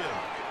interception.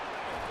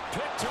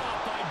 Picked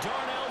off by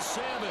Darnell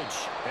Savage.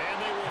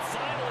 And they will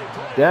finally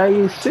put Are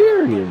you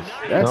serious?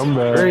 That's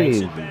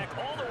crazy.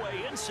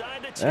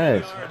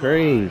 That's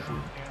crazy.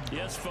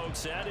 Yes,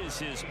 folks, that is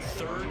his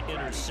third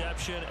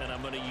interception, and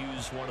I'm going to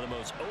use one of the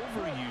most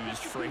overused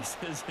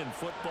phrases in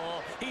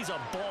football. He's a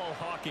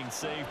ball-hawking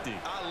safety.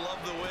 I love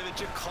the way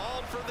that you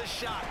called for the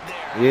shot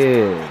there.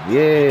 Yeah.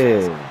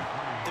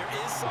 There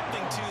is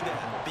something to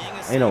that. Being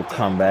a Ain't no safety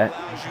comeback.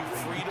 allows you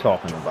freedom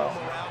Talking to about.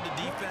 roam around the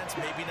defense,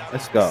 maybe not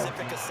Let's a go.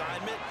 specific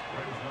assignment.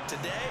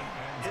 Today,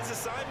 his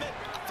assignment,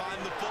 find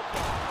the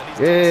football. And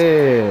he's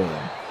Yeah.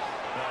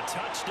 A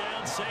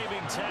touchdown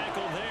saving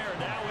tackle there.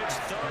 Now it's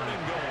 3rd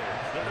and goal.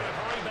 They're going to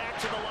hurry back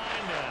to the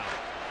line now.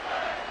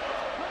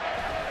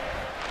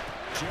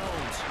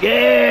 Jones.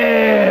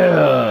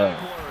 Yeah.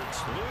 Backwards,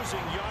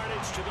 losing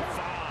yardage to the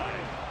 5.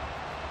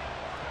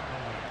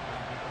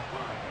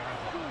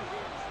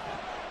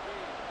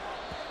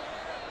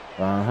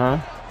 Uh-huh.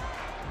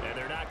 And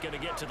they're not going to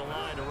get to the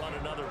line to run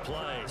another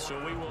play.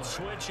 So we will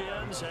switch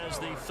ends as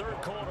the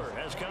 3rd quarter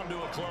has come to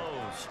a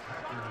close.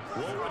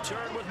 We'll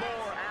return with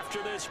more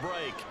after this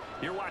break.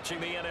 You're watching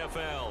the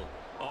NFL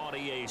on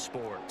EA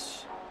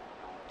Sports.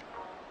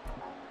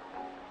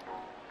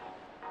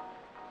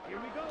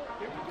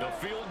 The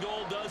field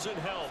goal doesn't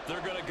help.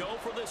 They're going to go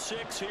for the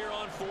 6 here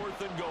on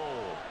 4th and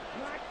goal.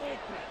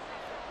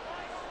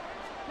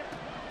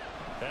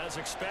 As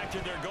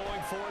expected, they're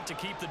going for it to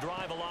keep the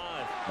drive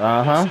alive.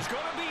 Uh-huh. This is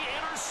going to be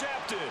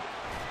intercepted.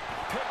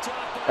 Picked up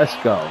by Let's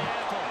go.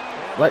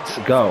 Let's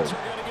go. They're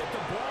going to get the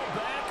ball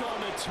back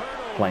on the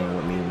turnover. Playing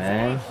with me,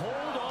 man.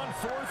 Hold on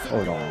 4th and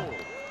Hold goal. on.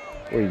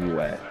 Where you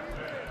at?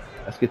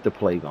 Let's get the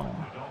play going.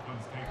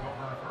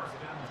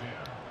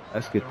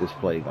 Let's get this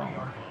play going.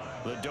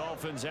 The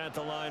Dolphins at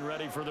the line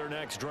ready for their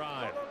next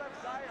drive.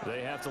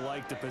 They have to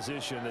like the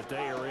position that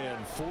they are in.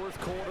 4th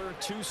quarter,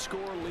 2-score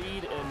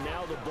lead, and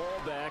now the ball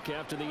back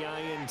after the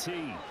INT.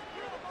 And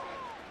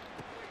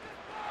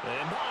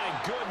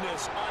my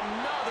goodness,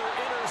 another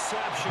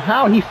interception.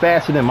 How he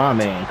faster than my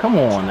man? Come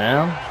on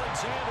now.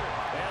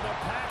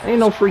 Ain't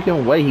no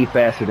freaking way he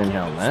faster than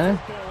him, man.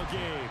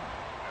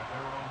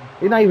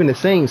 They're not even the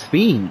same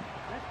speed.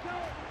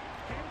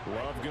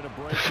 Love gonna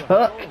break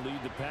Fuck. the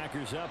lead the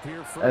Packers up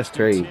here first. That's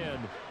crazy.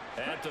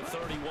 At the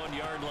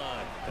 31-yard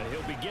line. And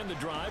he'll begin the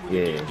drive with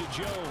Yeah. a game to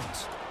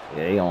Jones.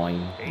 Yeah, they on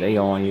you. They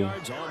on you.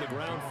 Yards on the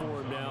ground for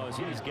him now as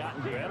he's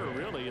gotten better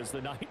really as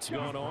the night's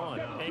gone on.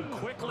 And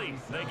quickly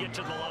they get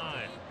to the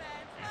line.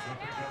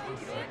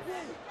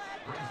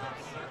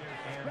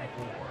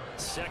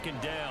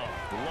 2nd down.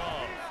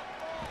 Love.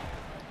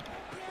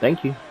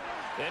 Thank you.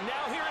 And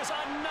now here is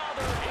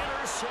another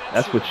interception.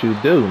 That's what you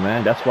do,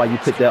 man. That's why you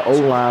put that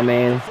O-line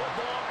man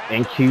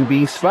in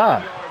QB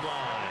spot.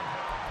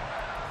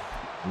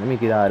 Let me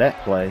get out of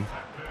that play.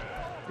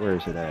 Where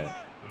is it at?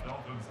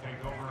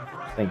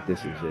 I think this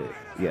is it.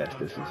 Yes,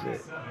 this is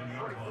it.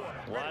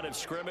 Line of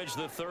scrimmage,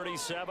 the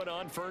 37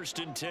 on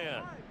 1st and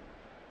 10.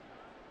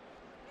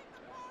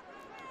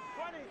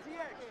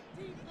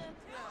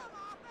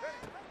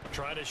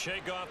 Trying to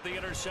shake off the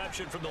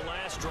interception from the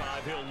last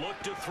drive. He'll look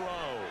to throw.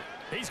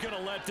 He's going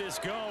to let this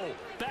go.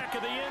 Back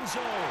of the end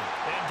zone.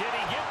 And did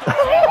he get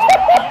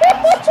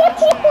the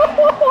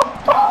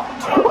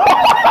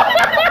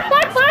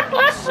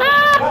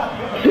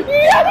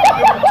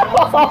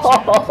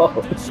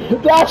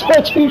That's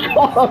what you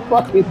call a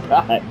fucking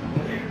dot.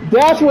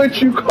 That's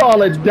what you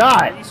call a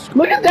dot.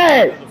 Look at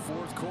that. The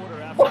 4th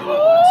quarter after he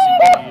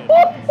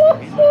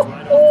looked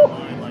right over the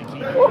line like he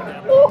knew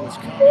that ball was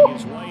coming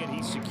his way, and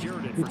he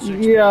secured it for 6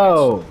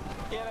 Yo,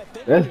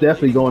 that's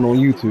definitely going on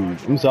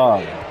YouTube. I'm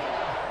sorry.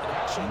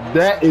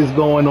 That is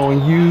going on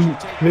YouTube.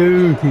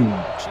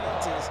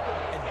 chances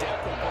and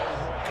definitely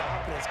more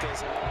confidence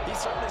because he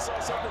certainly saw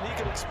something he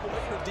could exploit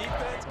in the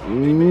defense.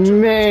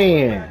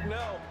 Man, No,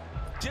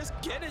 just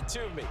get it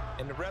to me.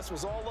 And the rest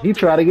was all up he to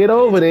tried to him. get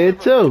over there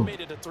too.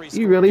 Made it a 3-score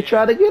He really game.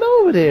 tried to get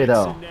over there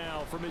though.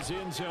 now from his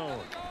end zone.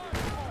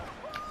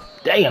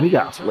 Damn, he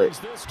got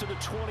flipped. Turns this to the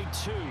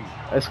 22.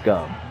 Let's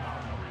go.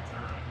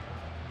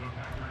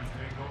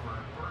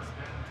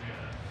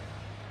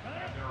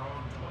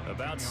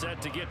 About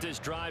set to get this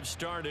drive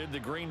started. The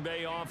Green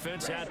Bay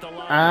offense at the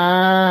line.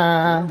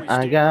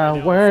 I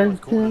got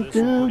work to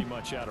do.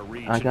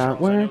 I got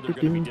work to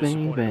do,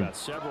 baby.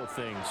 Several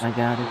things. I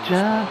got a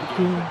job to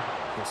do.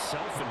 The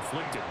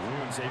self-inflicted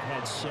wounds. They've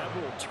had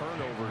several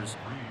turnovers.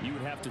 You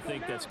would have to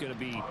think that's going to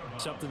be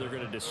something they're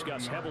going to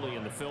discuss heavily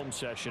in the film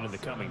session in the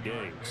coming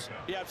days.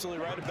 You're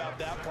absolutely right about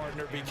that,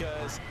 partner,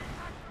 because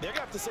they're going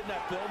to have to sit in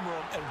that film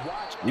room and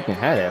watch. You can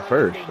have that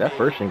first. That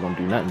first ain't gonna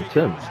do nothing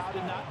to me. How to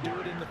not do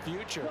it in the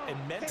future. And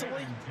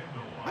mentally,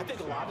 I think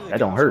a lot of the That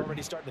don't guys hurt. are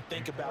already starting to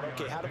think about,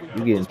 okay, how do we You put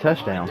getting this behind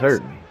touchdowns us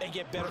hurting and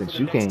get better since for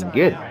the you next can't time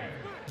get out? it.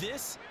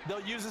 This,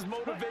 they'll use as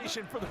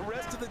motivation for the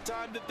rest of the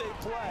time that they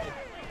play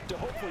to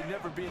hopefully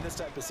never be in this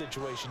type of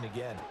situation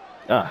again.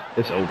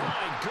 It's over.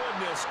 My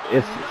goodness.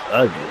 It's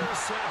another ugly.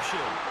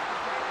 interception.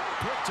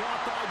 Picked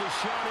off by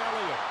Deshaun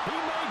Elliott. He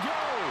may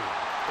go.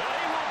 But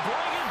he will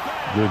bring it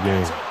back. Good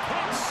game. It's a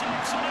pick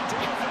six and a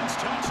Dolphins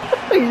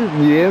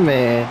touchdown. Yeah,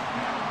 man.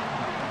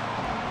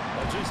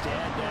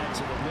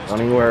 Don't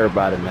even worry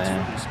about it,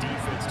 man.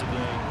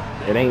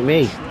 It ain't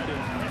me.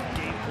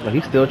 But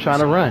he's still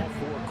trying to run.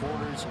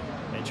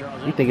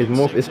 You think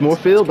it's more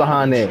field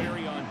behind there?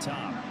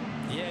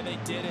 Yeah, they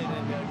did it,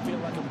 and I feel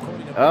like I'm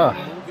quoting a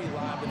movie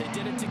line, but they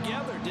did it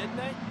together, didn't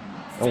they?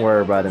 Don't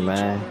worry about it,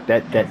 man.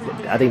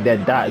 I think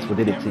that dot is what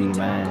did it to you,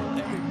 man.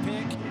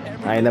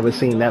 I ain't never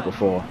seen that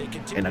before.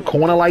 In a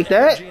corner like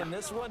that?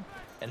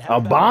 A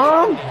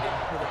bomb?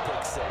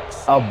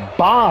 A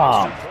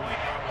bomb.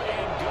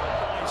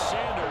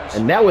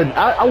 And that was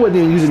I wasn't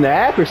even using the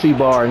accuracy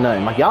bar or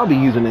nothing. Like y'all be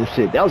using this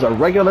shit. That was a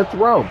regular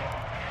throw.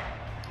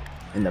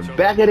 In the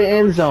back of the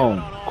end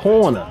zone.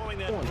 Corner.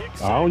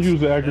 I don't use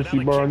the accuracy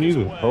bar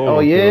neither.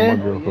 Oh yeah?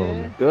 My girl told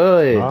me.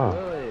 Good. Nah.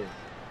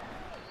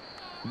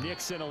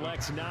 Nixon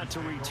elects not to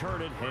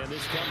return it, and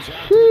this comes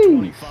out to the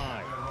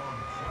 25.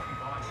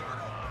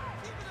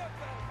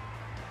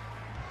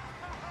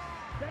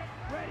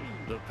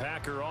 The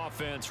Packer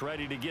offense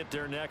ready to get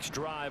their next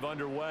drive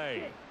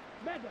underway.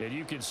 And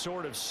you can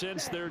sort of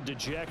sense their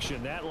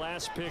dejection. That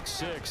last pick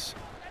six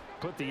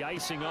put the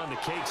icing on the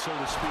cake, so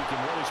to speak, in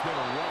what has been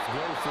a rough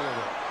go for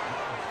them.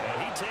 And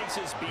he takes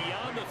us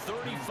beyond the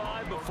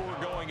 35 before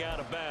going out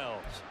of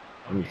bounds.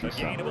 A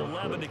gain of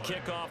 11 to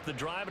kick off the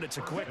drive, and it's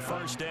a quick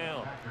first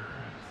down.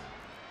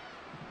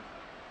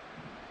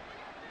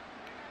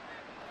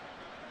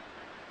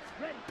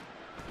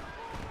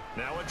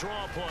 Now a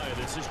draw play.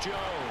 This is Jones.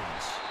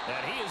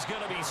 And he is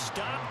going to be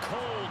stopped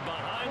cold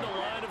behind the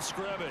line of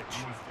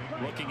scrimmage.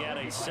 Looking at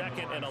a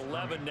 2nd and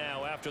 11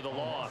 now after the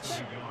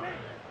loss.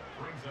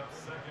 Brings up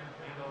 2nd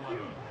and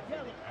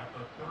 11 at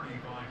the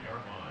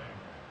 35-yard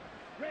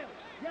line.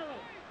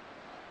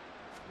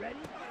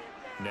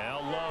 Now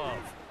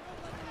Love.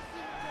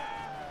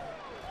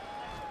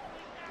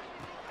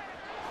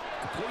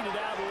 Completed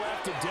out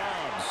left to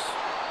Downs.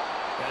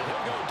 And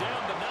he'll go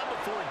down, but not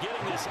before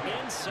getting this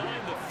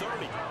inside the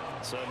 30.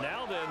 So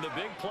now then, the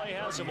big play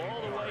has him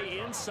all the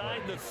way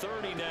inside the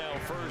 30 now,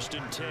 1st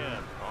and 10.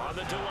 On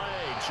the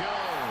delay,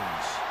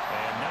 Jones.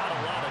 And not a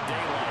lot of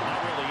daylight,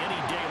 not really any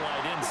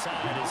daylight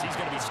inside, as he's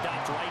going to be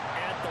stopped right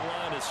at the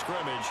line of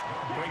scrimmage.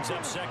 Brings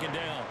up 2nd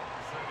down.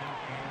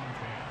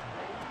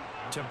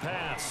 To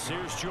pass,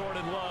 here's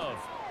Jordan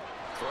Love.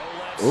 Throw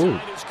left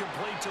side is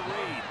complete to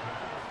Reed.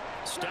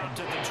 Stopped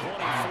at the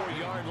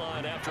 24-yard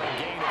line after a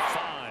gain of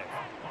 5.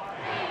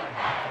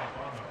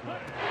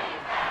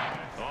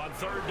 On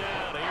 3rd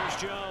down, here's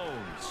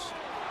Jones.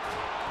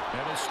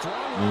 And a strong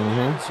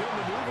run as he'll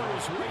maneuver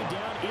his way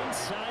down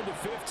inside the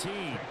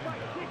 15.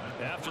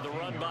 After the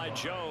run by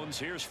Jones,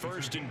 here's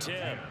 1st and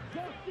 10.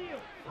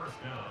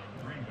 First down,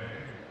 Green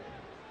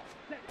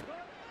Bay.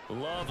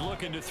 Love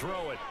looking to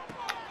throw it.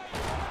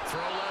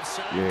 Throw left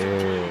side.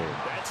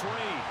 Yeah. That's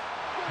Reed.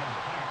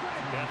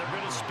 And they're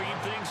going to speed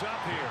things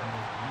up here.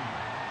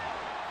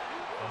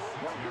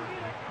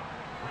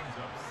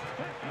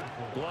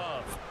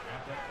 Love.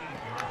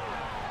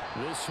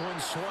 This one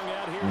swung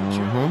out here to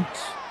Jones.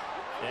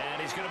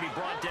 And he's going to be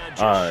brought down just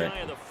shy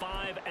of the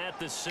 5 at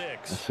the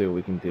 6. Let's see what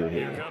we can do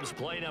here. Here comes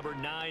play number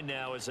 9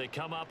 now as they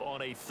come up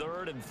on a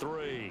 3rd and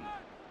 3.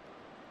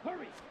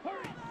 Hurry.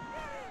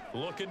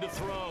 Looking to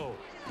throw.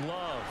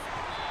 Love.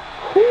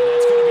 And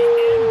that's going to be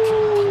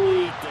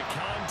incomplete. The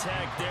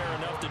contact there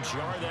enough to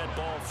jar that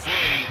ball free.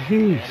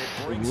 And it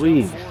brings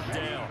up 4th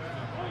down.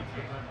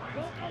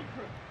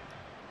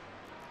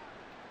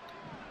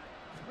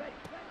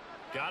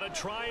 Got to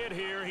try it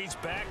here. He's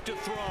back to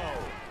throw.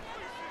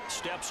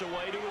 Steps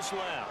away to his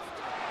left.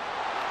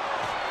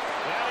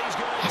 And he's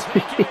going to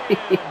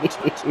take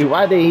it in.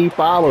 Why did he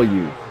follow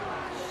you?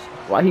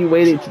 Why he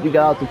waited till you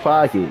got out the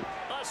pocket?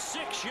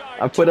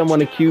 I put him on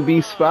the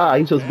QB spot.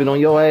 He's supposed to be on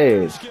your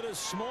ass.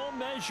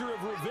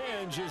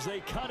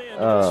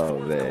 Oh,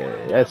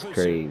 man. That's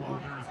crazy.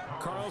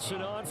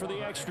 Carlson on for the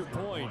extra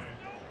point.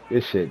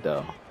 Good shit,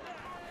 though.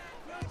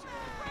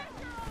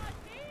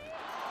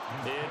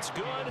 It's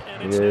good,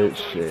 and it's now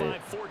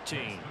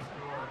 35-14.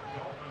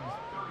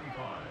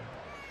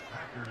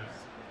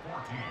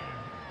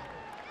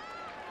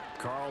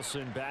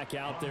 Carlson back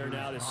out there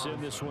now to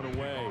send this one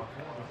away.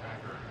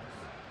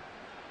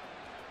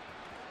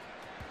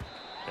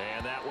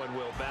 And that one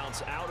will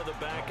bounce out of the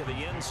back of the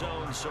end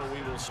zone, so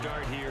we will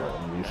start here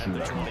at the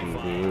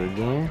 25.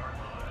 Again.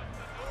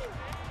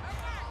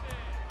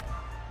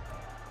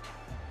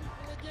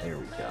 There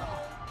we go.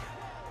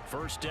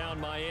 First down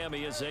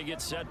Miami as they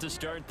get set to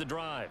start the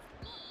drive.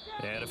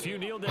 And a few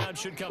kneel downs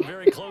should come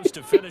very close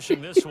to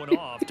finishing this one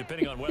off,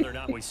 depending on whether or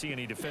not we see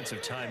any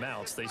defensive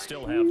timeouts. They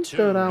still have 2.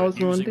 Thought I was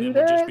going to do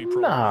that?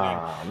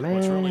 Nah, man.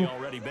 What's really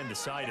already been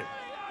decided.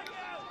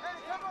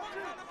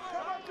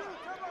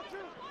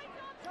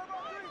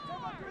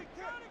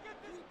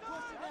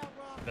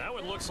 That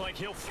one looks like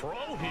he'll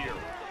throw here.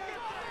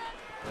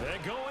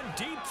 And going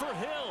deep for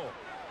Hill.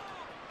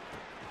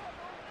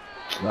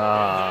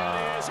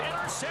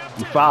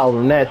 You fouled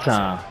him that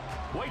time.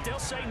 Wait, they'll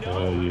say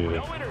no.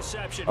 No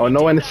interception. Oh,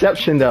 no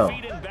interception, though.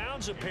 Feet in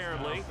bounds,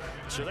 apparently.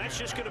 So that's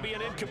just going to be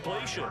an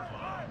incompletion.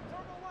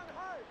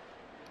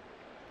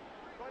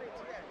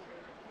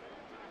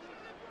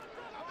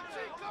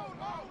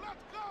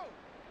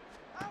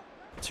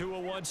 Tua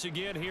once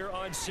again here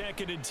on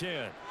 2nd and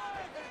 10.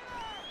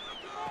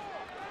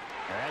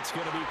 That's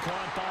going to be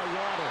caught by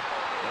Waddle.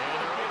 And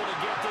they're able to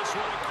get this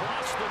one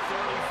across the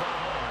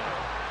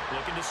 35.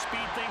 Looking to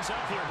speed things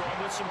up here,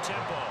 going with some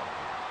tempo.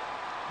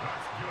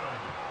 That's good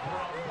for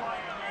a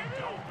Miami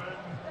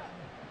Dolphin.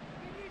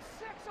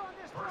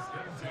 First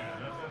and 10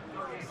 at the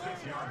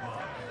 36-yard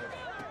line.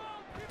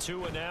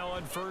 Tua now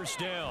on 1st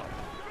down.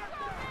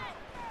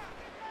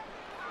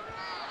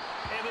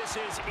 And this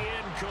is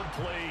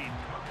incomplete.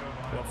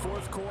 Well,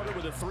 4th quarter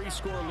with a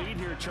 3-score lead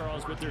here,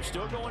 Charles, but they're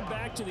still going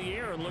back to the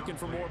air and looking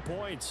for more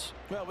points.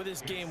 Well, with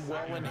this game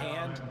well in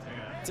hand,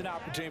 it's an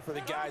opportunity for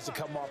the guys to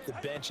come off the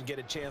bench and get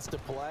a chance to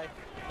play.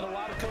 And a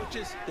lot of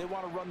coaches, they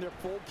want to run their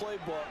full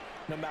playbook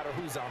no matter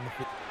who's on the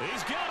field.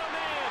 He's got a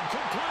man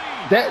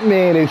complete. That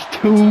man is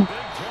too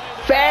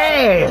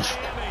fast.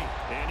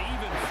 And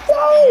even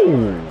Whoa.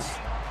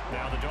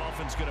 now the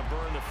Dolphins going to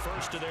burn the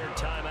first of their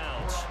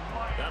timeouts.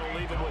 That'll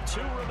leave them with 2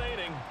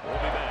 remaining. We'll be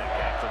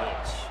back after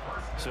this.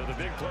 So the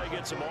big play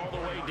gets them all the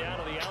way down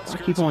to the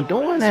outskirts. I keep on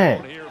doing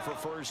that. Here for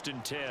 1st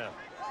and 10.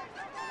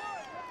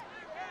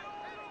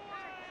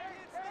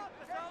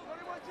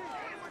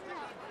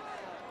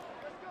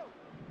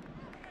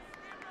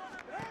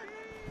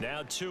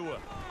 Now Tua.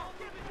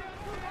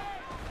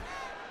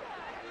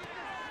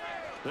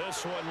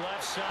 This one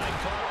left side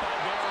caught by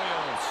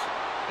Barrios.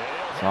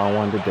 That's all I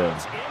wanted to do.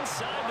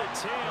 Inside the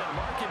 10,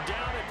 mark it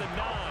down at the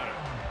 9.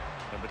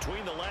 And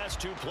between the last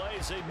 2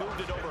 plays, they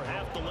moved it over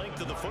half the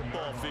length of the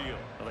football field.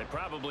 Well, they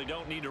probably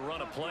don't need to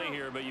run a play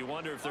here, but you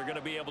wonder if they're going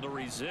to be able to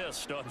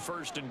resist on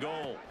 1st and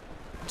goal.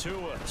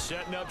 Tua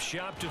setting up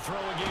shop to throw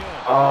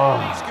again.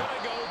 Oh. He's going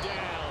to go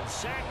down.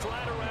 Sacked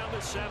right around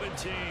the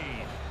 17.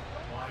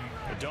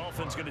 The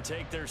Dolphins going to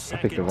take their second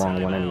I picked the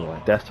wrong one timeout. anyway.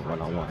 That's the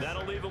one I want.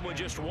 That'll leave them with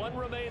just 1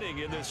 remaining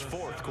in this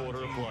 4th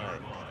quarter of play.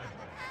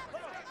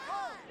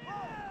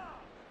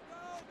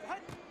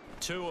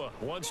 Tua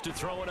wants to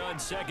throw it on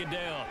 2nd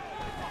down.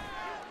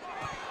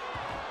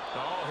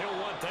 Oh, he'll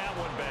want that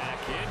one back.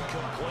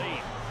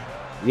 Incomplete.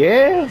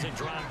 Yeah. Doesn't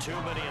drop too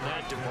many in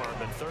that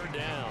department. 3rd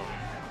down.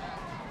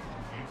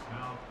 It's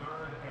now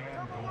 3rd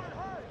and goal.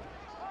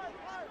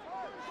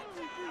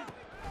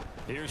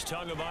 Here's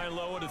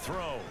Tagovailoa to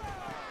throw.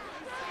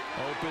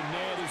 Open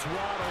net is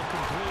Waddle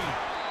complete.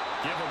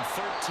 Give him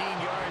 13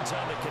 yards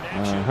on the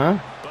connection,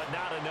 but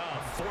not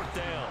enough. 4th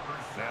down.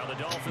 Now the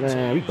Dolphins.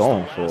 Man, we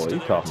going for it. What are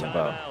you talking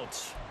about?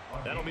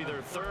 That'll be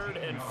their 3rd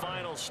and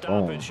final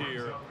stoppage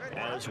here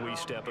as we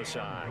step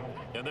aside.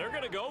 And they're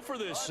going to go for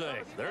this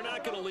thing. They're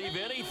not going to leave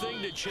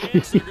anything to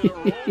chance. They're going to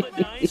roll the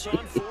dice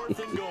on 4th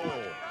and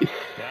goal.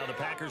 Now the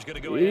Packers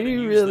going to go ahead and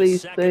use the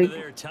second of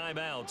their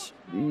timeouts.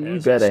 You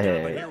better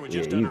have.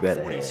 Yeah, you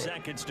better 40 have.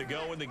 seconds to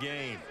go in the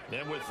game.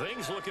 And with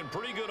things looking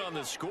pretty good on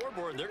the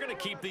scoreboard, they're going to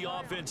keep the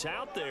offense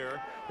out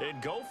there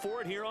and go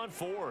for it here on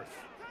 4th.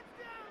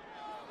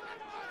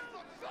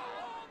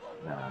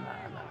 Nah.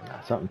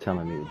 Something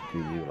telling me to do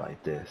you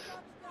like this.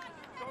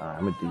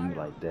 I'm going to do you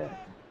like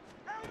that.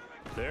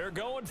 They're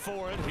going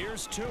for it.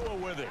 Here's Tua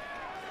with it.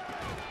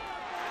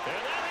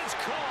 And that is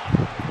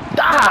caught.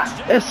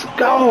 Ah, let's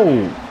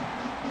go.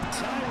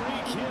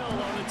 Tyreek Hill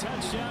on the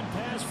touchdown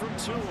pass from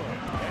Tua.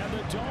 And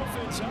the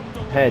Dolphins up the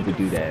Had to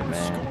do that,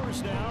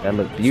 man. That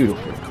looked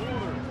beautiful.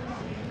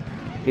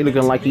 He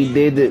looking like he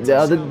did the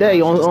other day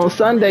on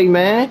Sunday,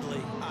 man.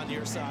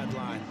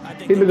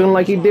 He looking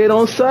like he did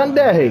on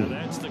Sunday.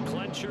 That's the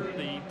clincher,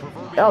 the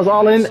That was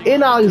all in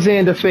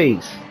Alexander's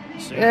face.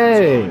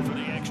 Hey. for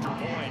the extra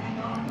point.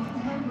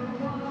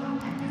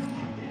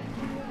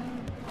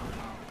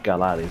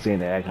 Got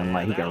Alexander acting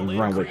like he can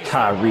run with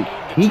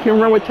Tyreek. He can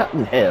run with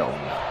Tyreek? Hell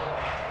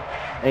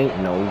no. Ain't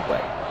no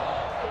way.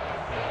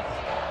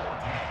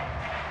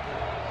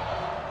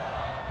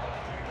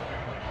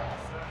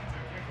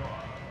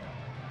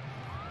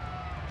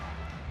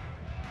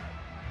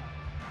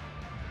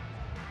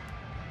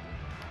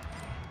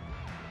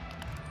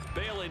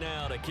 Bailey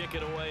now to kick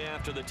it away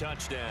after the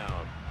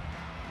touchdown.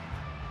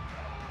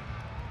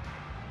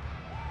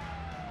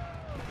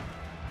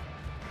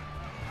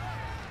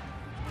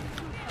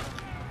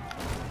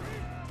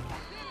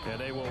 And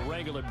they will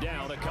wrangle him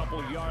down a couple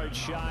of yards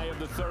shy of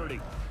the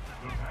 30.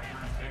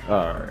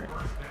 All right.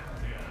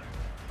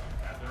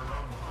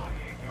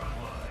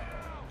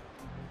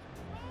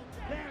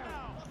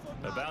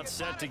 About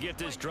set to get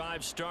this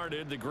drive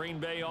started. The Green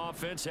Bay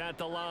offense at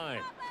the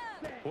line.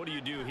 What do you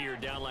do here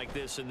down like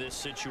this in this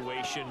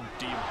situation?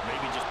 Do you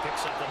maybe just pick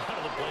something out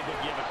of the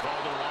playbook you haven't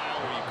called in a while,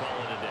 or you call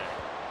it a day?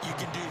 You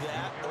can do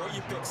that, or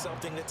you pick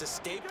something that's a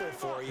staple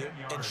for you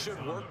and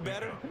should work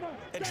better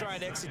and try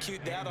and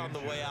execute that on the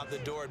way out the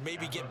door and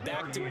maybe get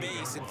back to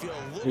base and feel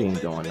a little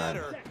bit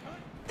better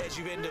as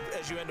you end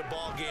a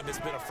ball game that's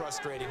been a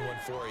frustrating one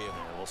for you.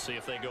 And we'll see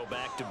if they go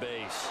back to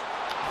base.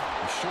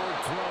 A short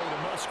throw to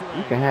Musgrave.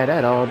 You can have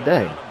that all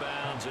day. Out of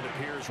bounds. It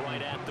appears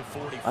right at the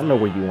 45. I know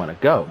where you want to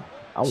go.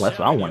 That's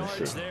what I want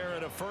to see. There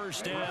at a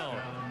 1st down.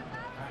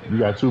 You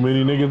got too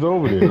many niggas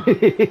over there.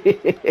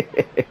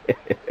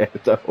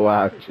 That's a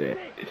wild shit.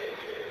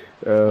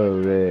 Oh,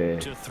 man.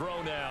 To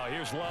throw now.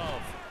 Here's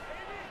Love.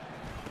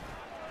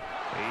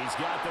 He's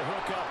got the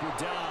hook up with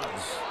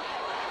Dobbs.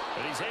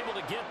 And he's able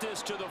to get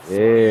this to the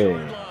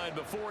 40-yard line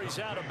before he's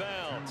out of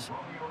bounds.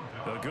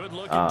 A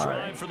good-looking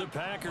drive for the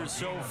Packers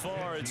so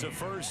far. It's a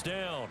first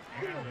down.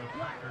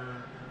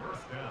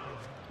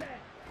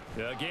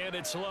 Again,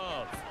 it's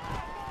Love.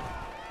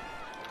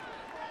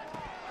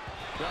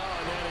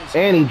 Oh,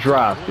 and he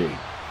dropped it.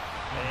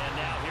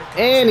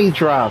 And he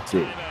dropped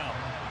it.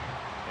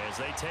 As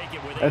they take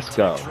it with Let's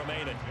go.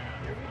 remaining.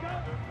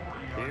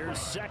 Here's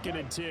 2nd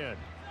and 10.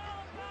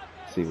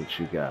 See what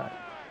you got.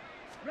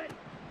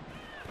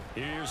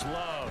 Here's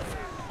Love.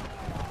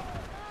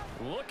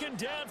 Looking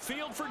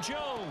downfield for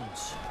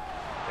Jones.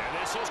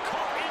 And this is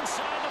caught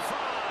inside the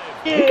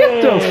 5.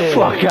 Get the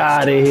fuck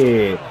out of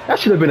here. That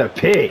should have been a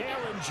pick.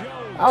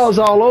 I was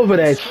all over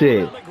that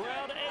shit.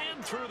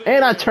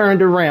 And I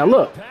turned around.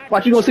 Look,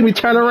 watch, you gonna see me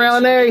turn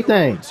around and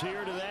everything.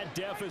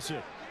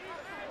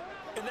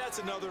 And that's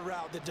another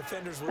route that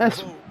defenders will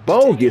That's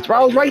bogus.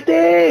 I was right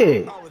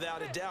there. Oh,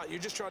 without a doubt. You're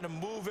just trying to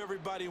move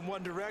everybody in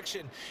one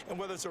direction. And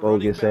whether it's a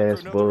Bogus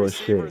ass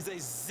bullshit. as they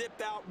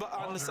zip out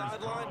on the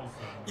sideline,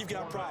 you've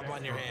got a problem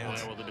on your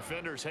hands. Well, the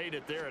defenders hate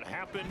it there. It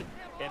happened,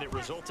 and it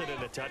resulted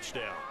in a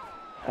touchdown.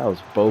 That was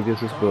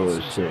bogus as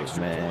bullshit,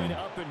 man.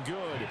 Up and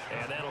good,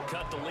 and that'll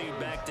cut the lead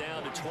back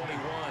down to 21.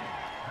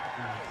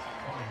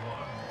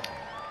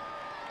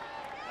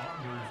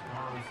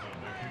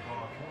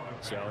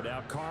 So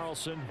now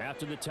Carlson,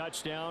 after the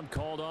touchdown,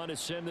 called on to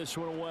send this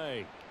one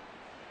away.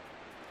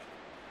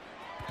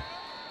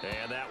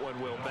 And that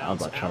one will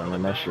bounce. I'm about trying to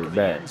run that shit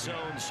back. So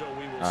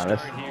we will All right,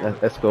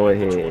 start let's go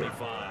ahead.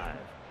 25.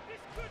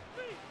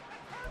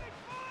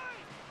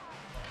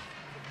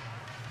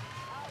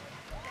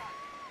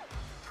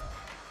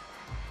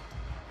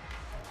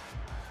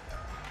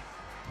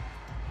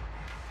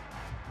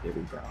 Here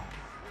we go.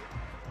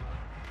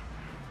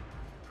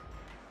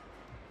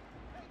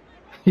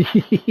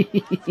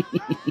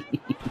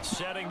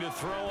 Setting to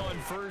throw on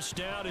first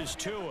down is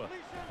Tua.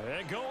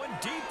 And going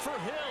deep for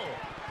Hill.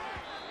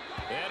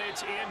 And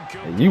it's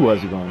incomplete. And you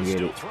wasn't going to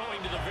get it.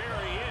 Throwing to the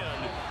very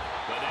end.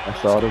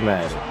 That's all that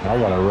matters. I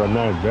got to run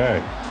that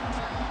back.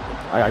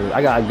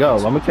 I got to go.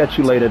 I'm going to catch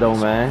you later, though,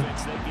 man.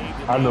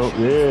 I know,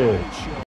 yeah.